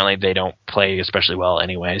 Apparently, they don't play especially well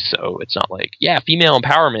anyway, so it's not like, yeah, female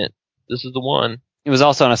empowerment, this is the one. It was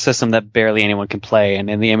also on a system that barely anyone can play, and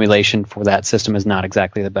the emulation for that system is not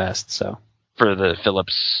exactly the best. So for the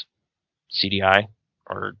Philips CDI,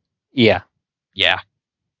 or yeah,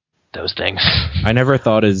 those things. I never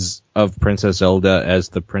thought of Princess Zelda as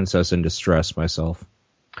the princess in distress myself.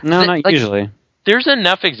 No, not usually. There's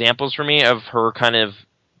enough examples for me of her kind of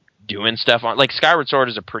doing stuff on, like, Skyward Sword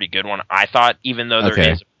is a pretty good one, I thought, even though there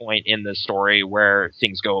is a point in the story where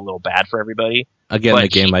things go a little bad for everybody. Again, the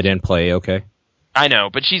game I didn't play. Okay. I know,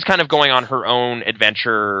 but she's kind of going on her own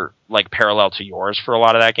adventure, like, parallel to yours for a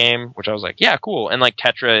lot of that game, which I was like, yeah, cool. And, like,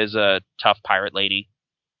 Tetra is a tough pirate lady.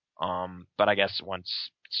 But I guess once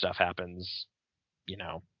stuff happens,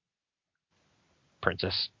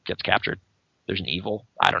 princess gets captured. There's an evil.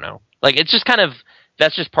 I don't know. Like, it's just kind of,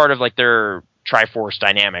 that's just part of, like, their Triforce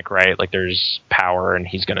dynamic, right? Like, there's power, and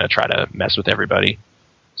he's gonna try to mess with everybody.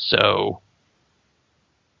 So,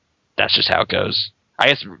 that's just how it goes.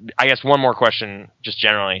 I guess one more question, just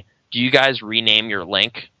generally. Do you guys rename your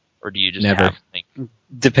Link, or do you just have Link?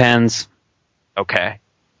 Depends. Okay.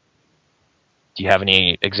 Do you have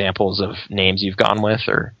any examples of names you've gone with,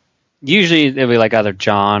 or? Usually it'll be like either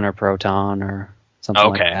John or Proton or something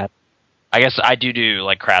like that. I guess I do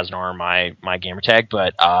like Krasnor, my gamer tag,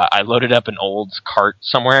 but I loaded up an old cart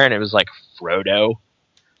somewhere, and it was like Frodo.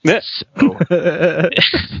 So,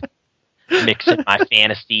 mixing my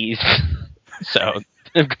fantasies. So,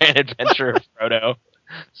 the Grand Adventure of Frodo,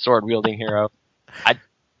 sword-wielding hero.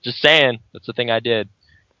 Just saying, that's the thing I did.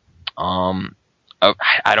 I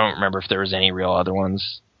don't remember if there was any real other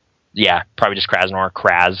ones. Yeah, probably just Krasnor.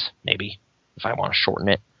 Kraz, maybe, if I want to shorten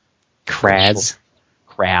it. Kraz.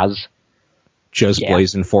 Just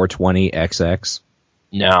Blazing 420 XX.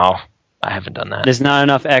 No, I haven't done that. There's not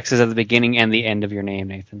enough X's at the beginning and the end of your name,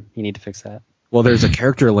 Nathan. You need to fix that. Well, there's a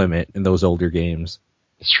character limit in those older games.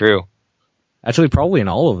 It's true. Actually, probably in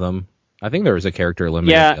all of them. I think there was a character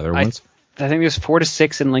limit in the other ones. I I think there's 4 to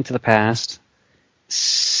 6 in Link to the Past.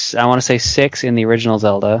 I want to say 6 in the original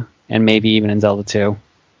Zelda, and maybe even in Zelda 2.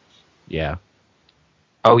 Yeah.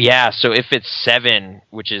 Oh yeah, so if it's 7,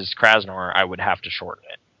 which is Krasnor, I would have to shorten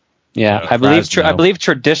it. Yeah, I believe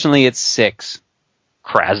traditionally it's 6.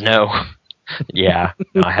 Krasno. Yeah,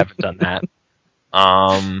 no, I haven't done that.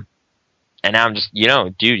 And now I'm just,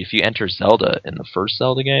 dude, if you enter Zelda in the first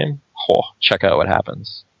Zelda game, check out what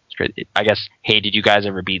happens. It's great. I guess, hey, did you guys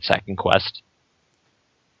ever beat Second Quest?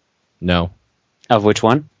 No. Of which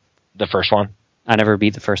one? The first one. I never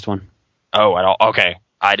beat the first one. Oh, at all? Okay.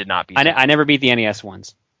 I did not beat I never beat the NES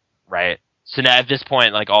ones. Right. So now at this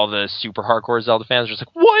point, like, all the super hardcore Zelda fans are just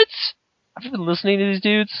like, what? I've been listening to these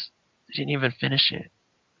dudes. They didn't even finish it.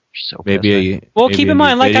 So maybe keep in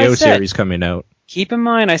mind, like I said, video series coming out. Keep in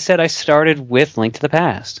mind, I said I started with Link to the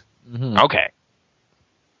Past. Mm-hmm. Okay.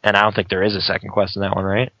 And I don't think there is a second quest in that one,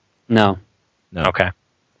 right? No. Okay.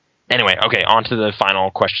 Anyway, okay, on to the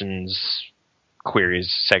final questions,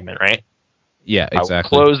 queries segment, right? Yeah,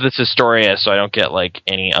 exactly. I'll close this Historia so I don't get, like,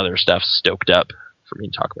 any other stuff stoked up for me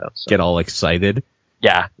to talk about. So. Get all excited.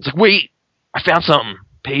 Yeah. It's like, wait, I found something.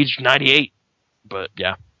 Page 98. But,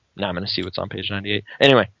 yeah. Now I'm going to see what's on page 98.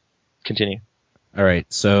 Anyway, continue. All right,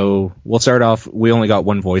 so we'll start off. We only got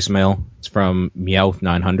one voicemail. It's from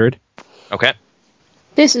Meowth900. Okay.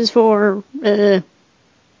 This is for,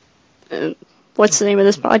 what's the name of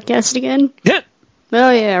this podcast again? Yeah.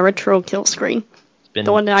 Oh yeah, Retro Killscreen.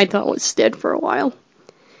 The one that I thought was dead for a while.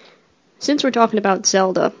 Since we're talking about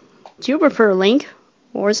Zelda, do you prefer Link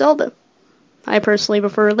or Zelda? I personally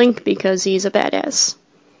prefer Link because he's a badass.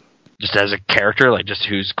 Just as a character, like, just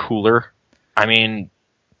who's cooler? I mean,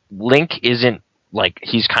 Link isn't, like,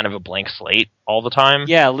 he's kind of a blank slate all the time.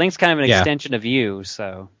 Yeah, Link's kind of an extension of you,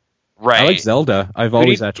 so... Right. I like Zelda. I've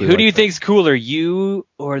always actually Who do you think's cooler, you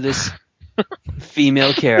or this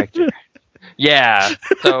female character? Yeah,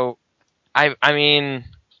 so, I mean,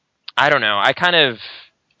 I don't know. I'm trying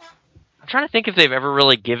to think if they've ever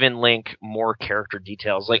really given Link more character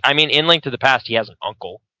details. Like, I mean, in Link to the Past, he has an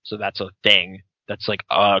uncle, so that's a thing. That's, like,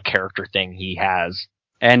 a character thing he has.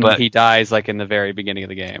 And he dies, like, in the very beginning of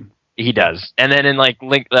the game. He does. And then in, like,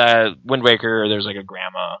 Link, Wind Waker, there's, like, a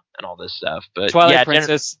grandma and all this stuff. But Twilight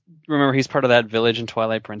Princess, remember, he's part of that village in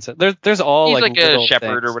Twilight Princess. There's all, he's like a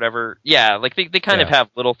shepherd things. or whatever. Yeah, like, they kind of have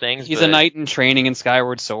little things. He's a knight in training in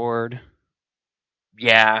Skyward Sword.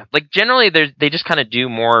 Yeah, like, generally, they just kind of do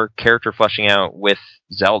more character fleshing out with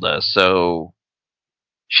Zelda, so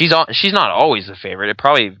she's not always the favorite. It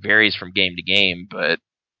probably varies from game to game, but,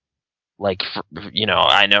 like,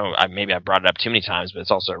 I know maybe I brought it up too many times, but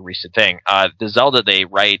it's also a recent thing. The Zelda they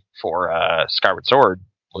write for Skyward Sword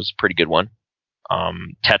was a pretty good one.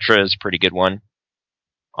 Tetra is a pretty good one.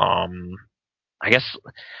 I guess,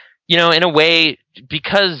 in a way,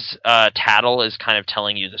 because Tattle is kind of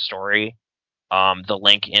telling you the story, the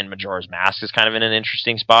Link in Majora's Mask is kind of in an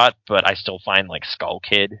interesting spot, but I still find, like, Skull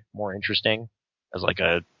Kid more interesting as, like,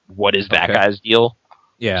 a what is that guy's deal.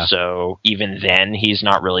 Yeah. So even then, he's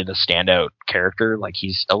not really the standout character. Like,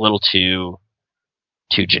 he's a little too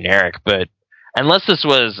generic. But unless this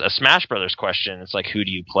was a Smash Brothers question, it's like, who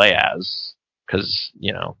do you play as? Because,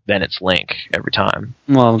 then it's Link every time.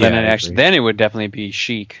 Well, then it would definitely be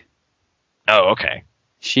Sheik. Oh, okay.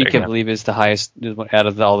 Sheik, I believe, is the highest out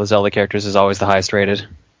of all the Zelda characters. Is always the highest rated.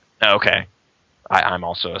 Oh, okay. I'm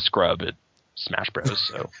also a scrub at Smash Bros.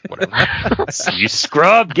 So whatever. You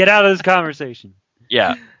scrub! Get out of this conversation.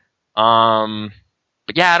 Yeah.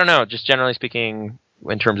 But yeah, I don't know. Just generally speaking,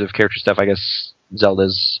 in terms of character stuff, I guess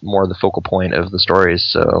Zelda's more the focal point of the stories.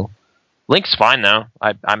 So Link's fine though.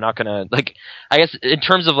 I'm not gonna, like, I guess in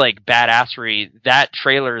terms of, like, badassery, that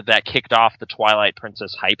trailer that kicked off the Twilight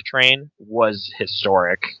Princess hype train was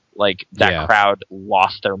historic. Like, that crowd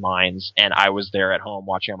lost their minds, and I was there at home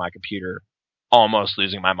watching on my computer, almost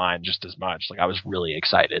losing my mind just as much. Like, I was really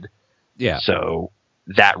excited. Yeah. So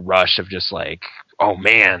that rush of just, like, oh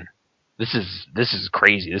man, this is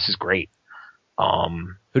crazy. This is great.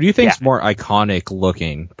 Who do you think's more iconic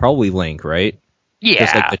looking? Probably Link, right? Yeah.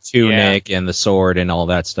 Just, like, the tunic and the sword and all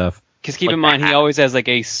that stuff. Because keep in mind, he always has, like,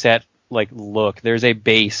 a set, like, look. There's a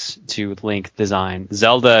base to Link design.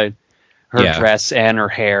 Zelda, her dress and her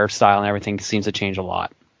hair style and everything seems to change a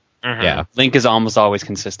lot. Mm-hmm. Yeah. Link is almost always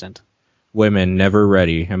consistent. Women never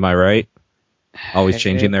ready, am I right? Always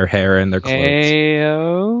changing their hair and their clothes.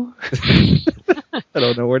 Ayo. I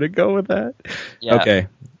don't know where to go with that. Yeah. Okay,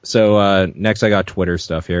 so next I got Twitter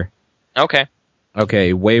stuff here. Okay,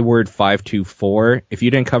 Wayward524. If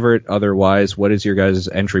you didn't cover it otherwise, what is your guys'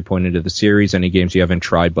 entry point into the series? Any games you haven't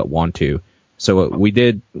tried but want to? So we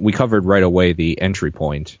covered right away the entry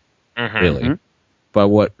point, really. But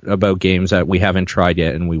what about games that we haven't tried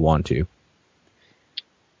yet and we want to?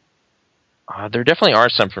 There definitely are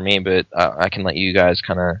some for me, but I can let you guys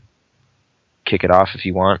kind of kick it off if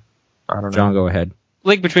you want. I don't know. John, go ahead.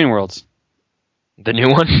 Link Between Worlds. The new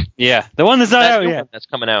one? Yeah, the one that's not out yet. That's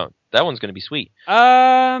coming out. That one's going to be sweet.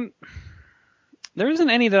 There isn't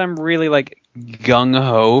any that I'm really like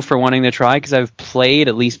gung-ho for wanting to try, because I've played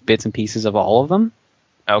at least bits and pieces of all of them.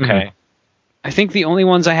 Okay. Mm-hmm. I think the only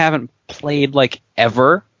ones I haven't played like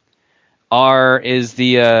ever is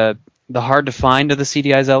the hard to find of the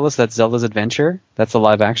CDI Zelda, so that's Zelda's Adventure. That's the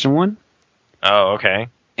live action one. Oh, okay.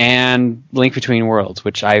 And Link Between Worlds,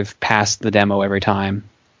 which I've passed the demo every time.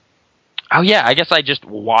 Oh yeah, I guess I just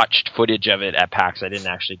watched footage of it at PAX. I didn't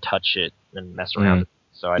actually touch it and mess around,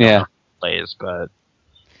 so I don't know how it plays. But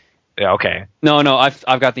yeah, okay. No,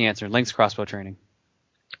 I've got the answer. Link's crossbow training.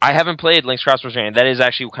 I haven't played Link's Crossbow Training. That is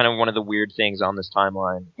actually kind of one of the weird things on this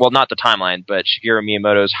timeline. Well, not the timeline, but Shigeru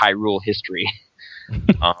Miyamoto's Hyrule History,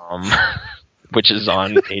 which is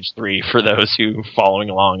on page 3 for those who following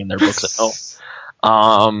along in their books at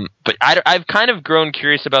home. But I've kind of grown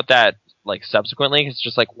curious about that, like subsequently. It's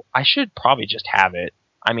just like I should probably just have it.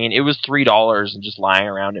 I mean, it was $3 and just lying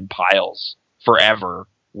around in piles forever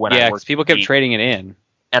when I worked. People kept trading it in,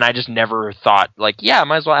 and I just never thought like, I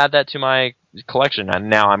might as well add that to my collection, and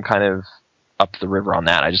now I'm kind of up the river on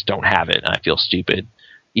that. I just don't have it, and I feel stupid,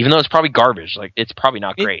 even though it's probably garbage. Like, it's probably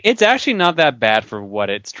not great. It's actually not that bad for what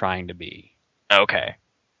it's trying to be. Okay,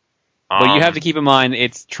 but you have to keep in mind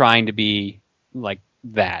it's trying to be like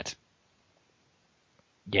that.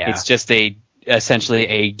 Yeah, it's just essentially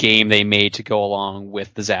a game they made to go along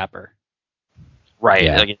with the Zapper. Right.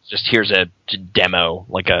 Yeah. Like, it's just here's a demo,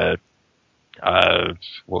 like a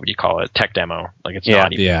what would you call it? Tech demo. Like, it's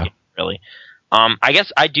not even a game, really. I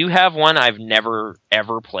guess I do have one I've never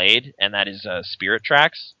ever played, and that is Spirit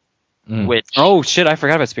Tracks. Which shit, I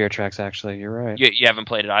forgot about Spirit Tracks. Actually, you're right. You haven't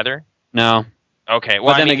played it either? No. Okay.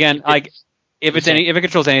 Well, but then again, if it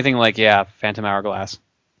controls anything like Phantom Hourglass,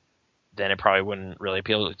 then it probably wouldn't really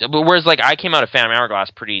appeal. But whereas like I came out of Phantom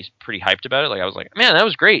Hourglass pretty hyped about it. Like I was like, man, that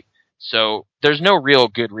was great. So there's no real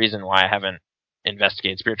good reason why I haven't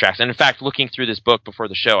investigated Spirit Tracks. And in fact, looking through this book before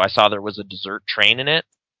the show, I saw there was a dessert train in it.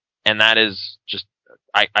 And that is just,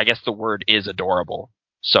 I guess the word is adorable.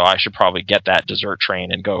 So I should probably get that dessert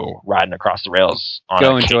train and go riding across the rails.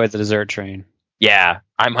 Go enjoy the dessert train. Yeah,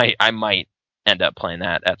 I might end up playing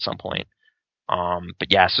that at some point.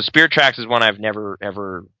 But yeah, so Spirit Tracks is one I've never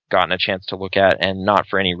ever gotten a chance to look at, and not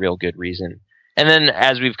for any real good reason. And then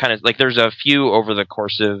as we've kind of, like, there's a few over the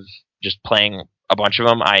course of just playing a bunch of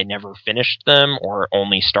them, I never finished them or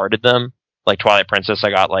only started them. Like Twilight Princess, I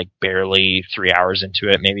got like barely 3 hours into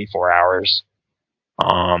it, maybe 4 hours.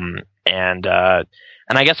 And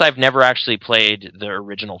I guess I've never actually played the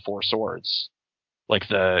original Four Swords, like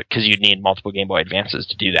because you'd need multiple Game Boy Advances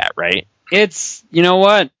to do that, right? It's, you know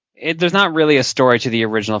what? There's not really a story to the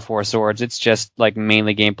original Four Swords. It's just like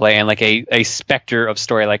mainly gameplay and like a specter of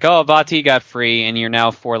story, like, oh, Vati got free and you're now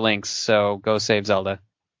 4 links, so go save Zelda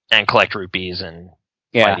and collect rupees and.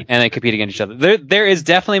 Yeah, and they compete against each other. There is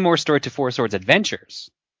definitely more story to Four Swords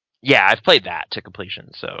Adventures. Yeah, I've played that to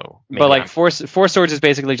completion, so. But like Four Swords is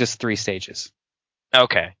basically just 3 stages.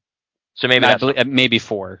 Okay, so maybe maybe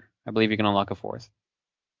 4. I believe you can unlock a 4th.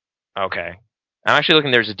 Okay, I'm actually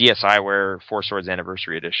looking. There's a DSiWare Four Swords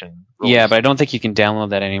Anniversary Edition. Yeah, but I don't think you can download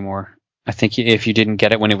that anymore. I think if you didn't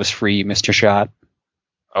get it when it was free, you missed your shot.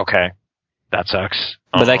 Okay. That sucks.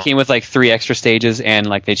 But that came with like 3 extra stages, and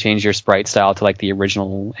like they changed your sprite style to like the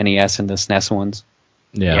original NES and the SNES ones.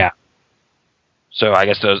 Yeah. So I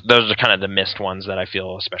guess those are kind of the missed ones that I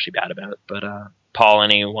feel especially bad about. But Paul,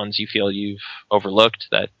 any ones you feel you've overlooked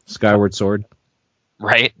that? Skyward Sword.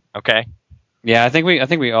 Right. Okay. Yeah, I think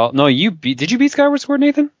we all. No, did you beat Skyward Sword,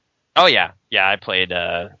 Nathan? Oh yeah, I played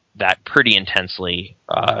that pretty intensely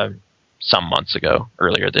some months ago,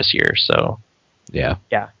 earlier this year. So yeah.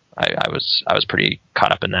 I was pretty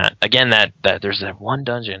caught up in that. Again, that there's that one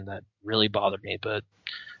dungeon that really bothered me, but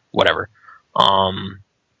whatever.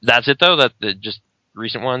 That's it though. That the just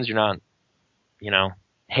recent ones. You're not,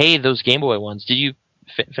 hey, those Game Boy ones. Did you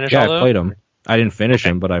finish all those? Yeah, I played them. I didn't finish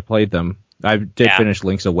them, but I played them. I did finish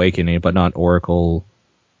Link's Awakening, but not Oracle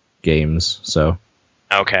games. So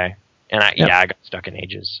okay, and I got stuck in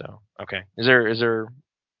Ages. So okay, is there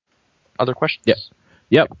other questions?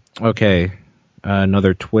 Yep. Okay.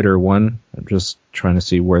 Another Twitter one. I'm just trying to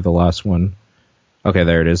see where the last one. Okay,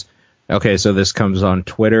 there it is. Okay, so this comes on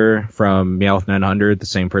Twitter from Meowth900, the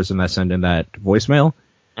same person that sent in that voicemail.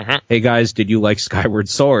 Mm-hmm. Hey guys, did you like Skyward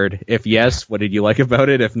Sword? If yes, what did you like about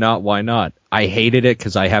it? If not, why not? I hated it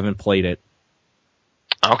because I haven't played it.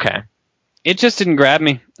 Okay. It just didn't grab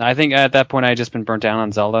me. I think at that point I had just been burnt down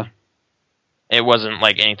on Zelda. It wasn't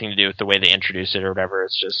like anything to do with the way they introduced it or whatever.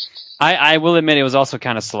 It's just I will admit it was also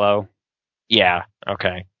kind of slow. yeah.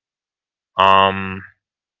 Okay.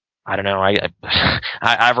 I don't know.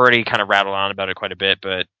 I've already kind of rattled on about it quite a bit,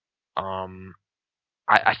 but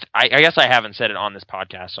I guess I haven't said it on this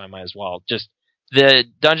podcast, so I might as well. Just the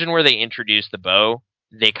dungeon where they introduce the bow,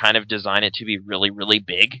 they kind of design it to be really, really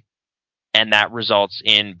big, and that results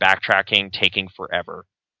in backtracking taking forever.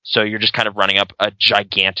 So you're just kind of running up a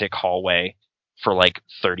gigantic hallway for like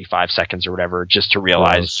 35 seconds or whatever, just to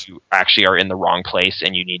realize you actually are in the wrong place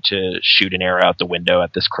and you need to shoot an arrow out the window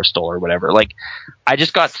at this crystal or whatever. Like, I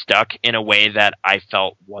just got stuck in a way that I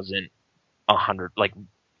felt wasn't 100, like,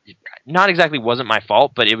 not exactly wasn't my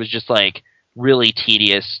fault, but it was just like really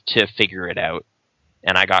tedious to figure it out.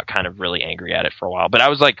 And I got kind of really angry at it for a while. But I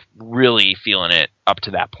was like really feeling it up to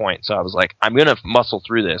that point. So I was like, I'm going to muscle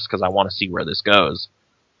through this because I want to see where this goes.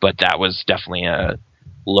 But that was definitely a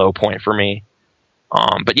low point for me.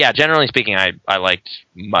 But yeah, generally speaking, I liked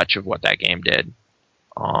much of what that game did.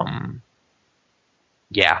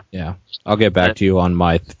 Yeah. Yeah. I'll get back to you on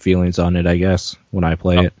my feelings on it, I guess, when I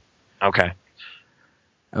play it. Okay.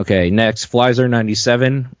 Okay, next,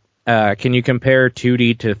 Flyzer97. Can you compare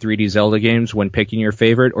 2D to 3D Zelda games when picking your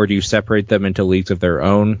favorite, or do you separate them into leagues of their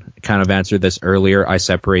own? Kind of answered this earlier. I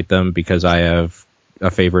separate them because I have a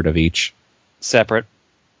favorite of each. Separate.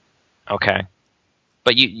 Okay.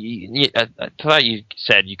 But I thought you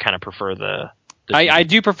said you kind of prefer the I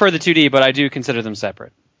do prefer the 2D, but I do consider them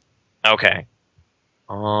separate. Okay.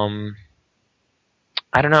 I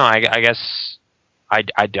don't know. I guess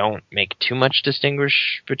I don't make too much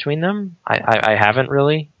distinguish between them. I haven't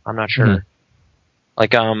really. I'm not sure.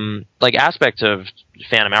 Mm-hmm. Like aspects of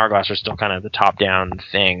Phantom Hourglass are still kind of the top-down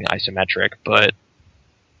thing, isometric, but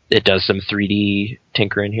it does some 3D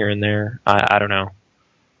tinkering here and there. I don't know.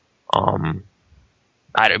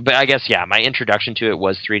 But I guess, yeah, my introduction to it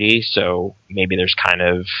was 3D, so maybe there's kind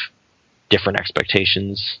of different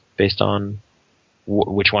expectations based on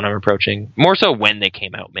which one I'm approaching. More so when they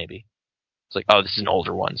came out, maybe. It's like, oh, this is an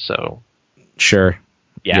older one, so... Sure.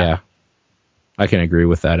 Yeah. I can agree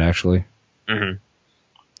with that, actually. Mm-hmm.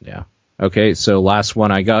 Yeah. Okay, so last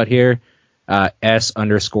one I got here.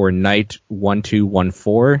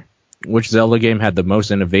 S_Knight1214. Which Zelda game had the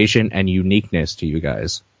most innovation and uniqueness to you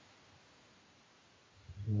guys?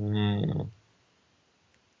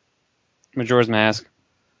 Majora's Mask.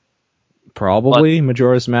 Probably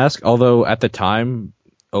Majora's Mask, although at the time,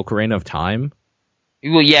 Ocarina of Time.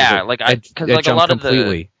 Well, yeah, because like a lot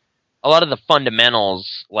completely. A lot of the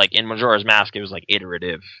fundamentals, like in Majora's Mask, it was like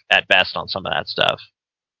iterative at best on some of that stuff.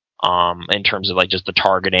 In terms of like just the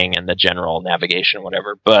targeting and the general navigation and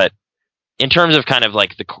whatever. But in terms of kind of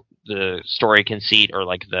like the story conceit or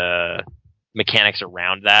like the mechanics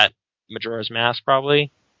around that, Majora's Mask probably.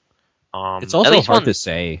 It's also hard to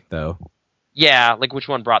say, though. Yeah, like which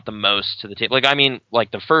one brought the most to the table? Like, I mean,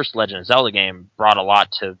 like the first Legend of Zelda game brought a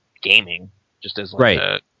lot to gaming, just as like right.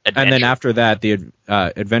 adventure. And then after that, the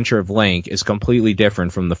Adventure of Link is completely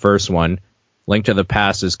different from the first one. Link to the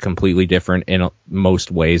Past is completely different in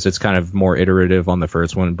most ways. It's kind of more iterative on the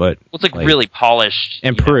first one, but it's like really polished,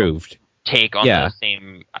 improved take on the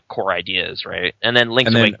same core ideas, right? And then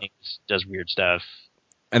Link's Awakening does weird stuff.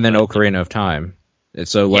 And then Ocarina of Time.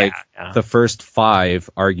 So the first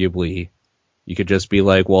 5, arguably, you could just be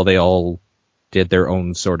like, well, they all did their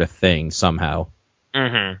own sort of thing somehow.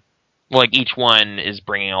 Mm-hmm. Well, like each one is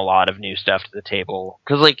bringing a lot of new stuff to the table.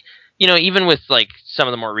 Because, like, you know, even with like some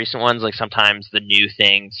of the more recent ones, like sometimes the new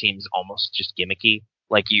thing seems almost just gimmicky.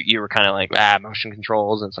 Like you were kind of like, motion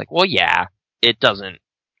controls, and it's like, well, yeah, it doesn't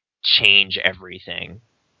change everything,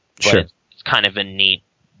 but sure. It's kind of a neat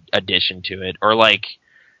addition to it. Or like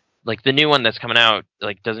the new one that's coming out,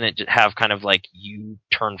 like, doesn't it have kind of like you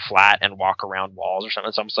turn flat and walk around walls or something?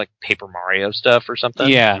 It's almost like Paper Mario stuff or something.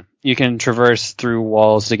 Yeah, you can traverse through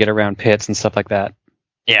walls to get around pits and stuff like that.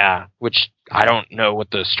 Yeah, which I don't know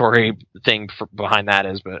what the story thing behind that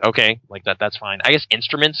is, but okay, like that's fine. I guess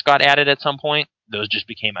instruments got added at some point. Those just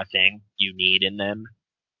became a thing you need in them.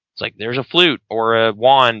 It's like there's a flute or a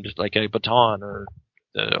wand, like a baton or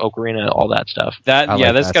the ocarina, all that stuff.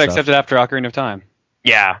 This got accepted after Ocarina of Time.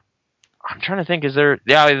 Yeah. I'm trying to think,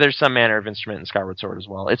 there's some manner of instrument in Skyward Sword as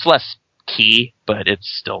well. It's less key, but it's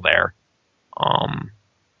still there.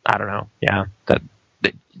 I don't know. Yeah.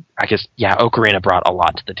 I guess, Ocarina brought a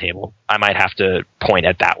lot to the table. I might have to point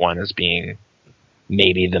at that one as being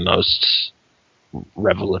maybe the most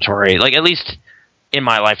revelatory, like at least in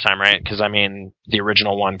my lifetime, right? Because I mean, the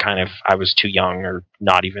original one I was too young or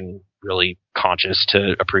not even really conscious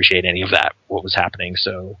to appreciate any of that, what was happening.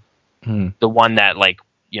 So The one that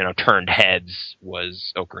turned heads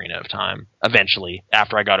was Ocarina of Time. Eventually,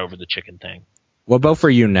 after I got over the chicken thing. What about for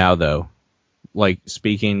you now, though? Like,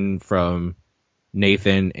 speaking from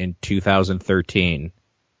Nathan in 2013,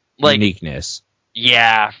 uniqueness.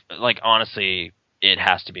 Yeah, honestly, it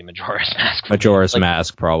has to be Majora's Mask. Majora's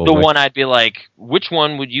Mask, probably. The one I'd be like, which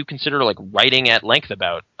one would you consider writing at length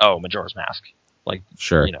about? Oh, Majora's Mask.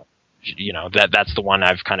 Sure. That's the one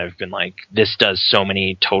I've kind of been like, this does so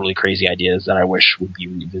many totally crazy ideas that I wish would be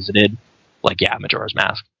revisited. Majora's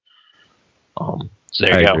Mask. So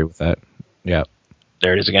there you go. I agree with that. Yeah.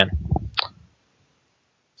 There it is again.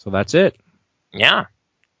 So that's it. Yeah.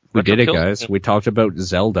 We did it, guys. We talked about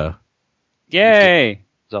Zelda. Yay!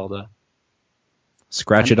 Zelda.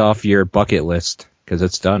 Scratch it off your bucket list, because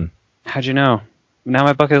it's done. How'd you know? Now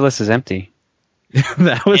my bucket list is empty.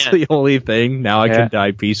 That was the only thing. Now I can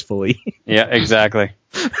die peacefully. Yeah, exactly.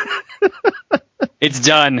 It's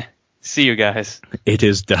done. See you guys. It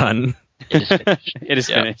is done. It is finished. It is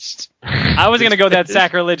finished. I was going to go that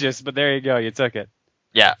sacrilegious, but there you go. You took it.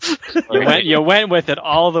 Yeah. You went with it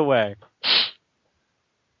all the way.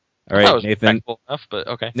 All right, Nathan. Enough, but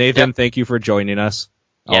okay. Nathan, thank you for joining us.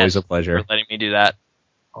 Always a pleasure. For letting me do that.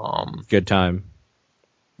 Good time.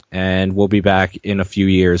 And we'll be back in a few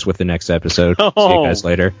years with the next episode. See you guys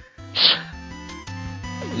later.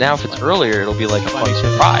 Now, if it's earlier, it'll be like a funny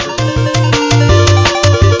surprise.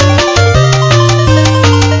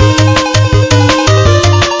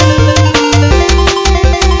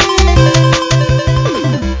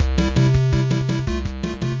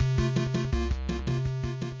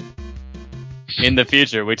 In the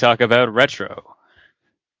future, we talk about retro.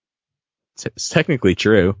 It's technically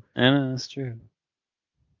true. I know, that's true.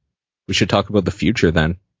 We should talk about the future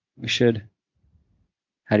then. We should.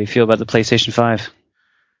 How do you feel about the PlayStation 5?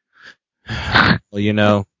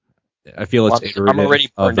 Well, I feel it's iterative I'm already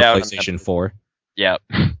of the burned out PlayStation 4. Yeah.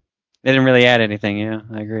 They didn't really add anything, yeah,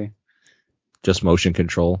 I agree. Just motion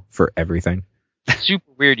control for everything.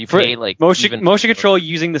 Super weird. You pay motion control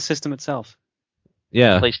using the system itself.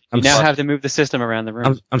 Yeah. You now have to move the system around the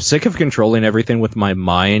room. I'm sick of controlling everything with my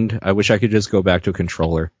mind. I wish I could just go back to a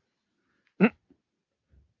controller.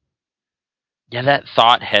 Yeah, that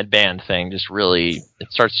thought headband thing just really, it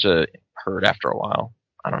starts to hurt after a while.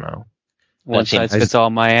 I don't know. One size fits all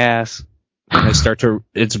my ass. I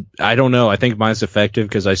don't know. I think mine's effective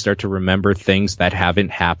because I start to remember things that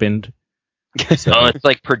haven't happened. So. Oh, it's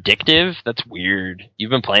like predictive? That's weird.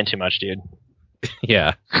 You've been playing too much, dude.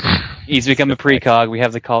 Yeah. He's become a precog. We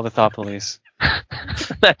have to call the thought police.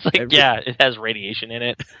 That's it has radiation in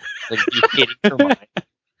it. Like, you're hitting your mind.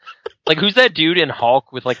 Like, who's that dude in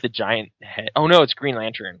Hulk with, the giant head? Oh, no, it's Green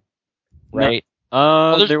Lantern. Right? There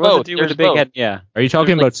was a dude with a big head, yeah. Are you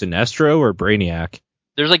talking about Sinestro or Brainiac?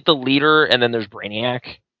 There's, the leader, and then there's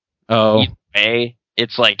Brainiac. Oh. Either way,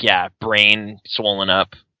 it's brain swollen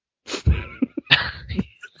up.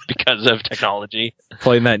 Because of technology.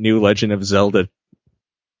 Playing that new Legend of Zelda.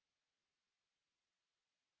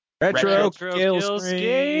 Retro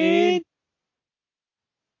Killscreen.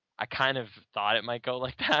 I kind of thought it might go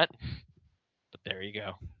like that, but there you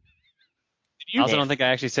go. I also don't think I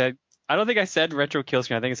actually said. I don't think I said Retro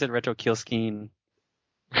Killscreen. I think I said Retro Killscreen.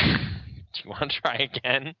 Do you want to try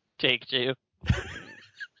again? Take 2.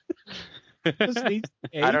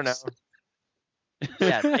 I don't know.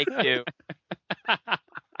 Yeah, take 2.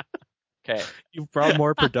 Okay. You've brought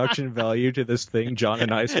more production value to this thing John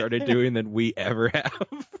and I started doing than we ever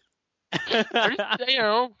have. We're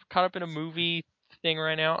just, caught up in a movie thing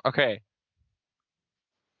right now. Okay.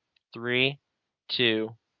 3,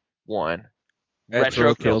 2, 1.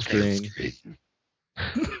 Retro Killscreen.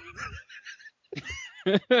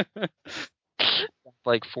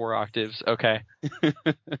 4 octaves. Okay.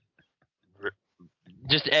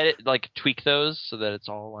 Just edit, tweak those so that it's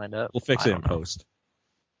all lined up. We'll fix it in post.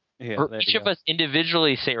 Yeah, or each of us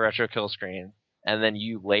individually say Retro Killscreen, and then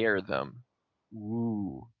you layer them.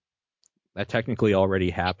 Ooh. That technically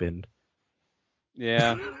already happened.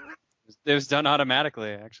 Yeah. It was done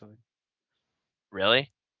automatically, actually.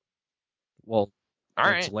 Really? Well,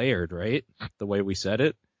 it's layered, right? The way we said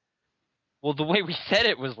it? Well, the way we said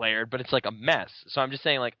it was layered, but it's a mess. So I'm just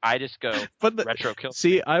saying, I just go Retro Killscreen.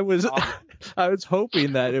 See, I was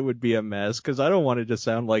hoping that it would be a mess, because I don't want it to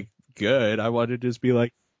sound good. I want it to just be blah,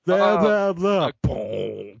 blah, blah.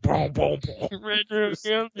 Boom, boom, boom, boom. Retro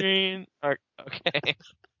Killscreen. Okay.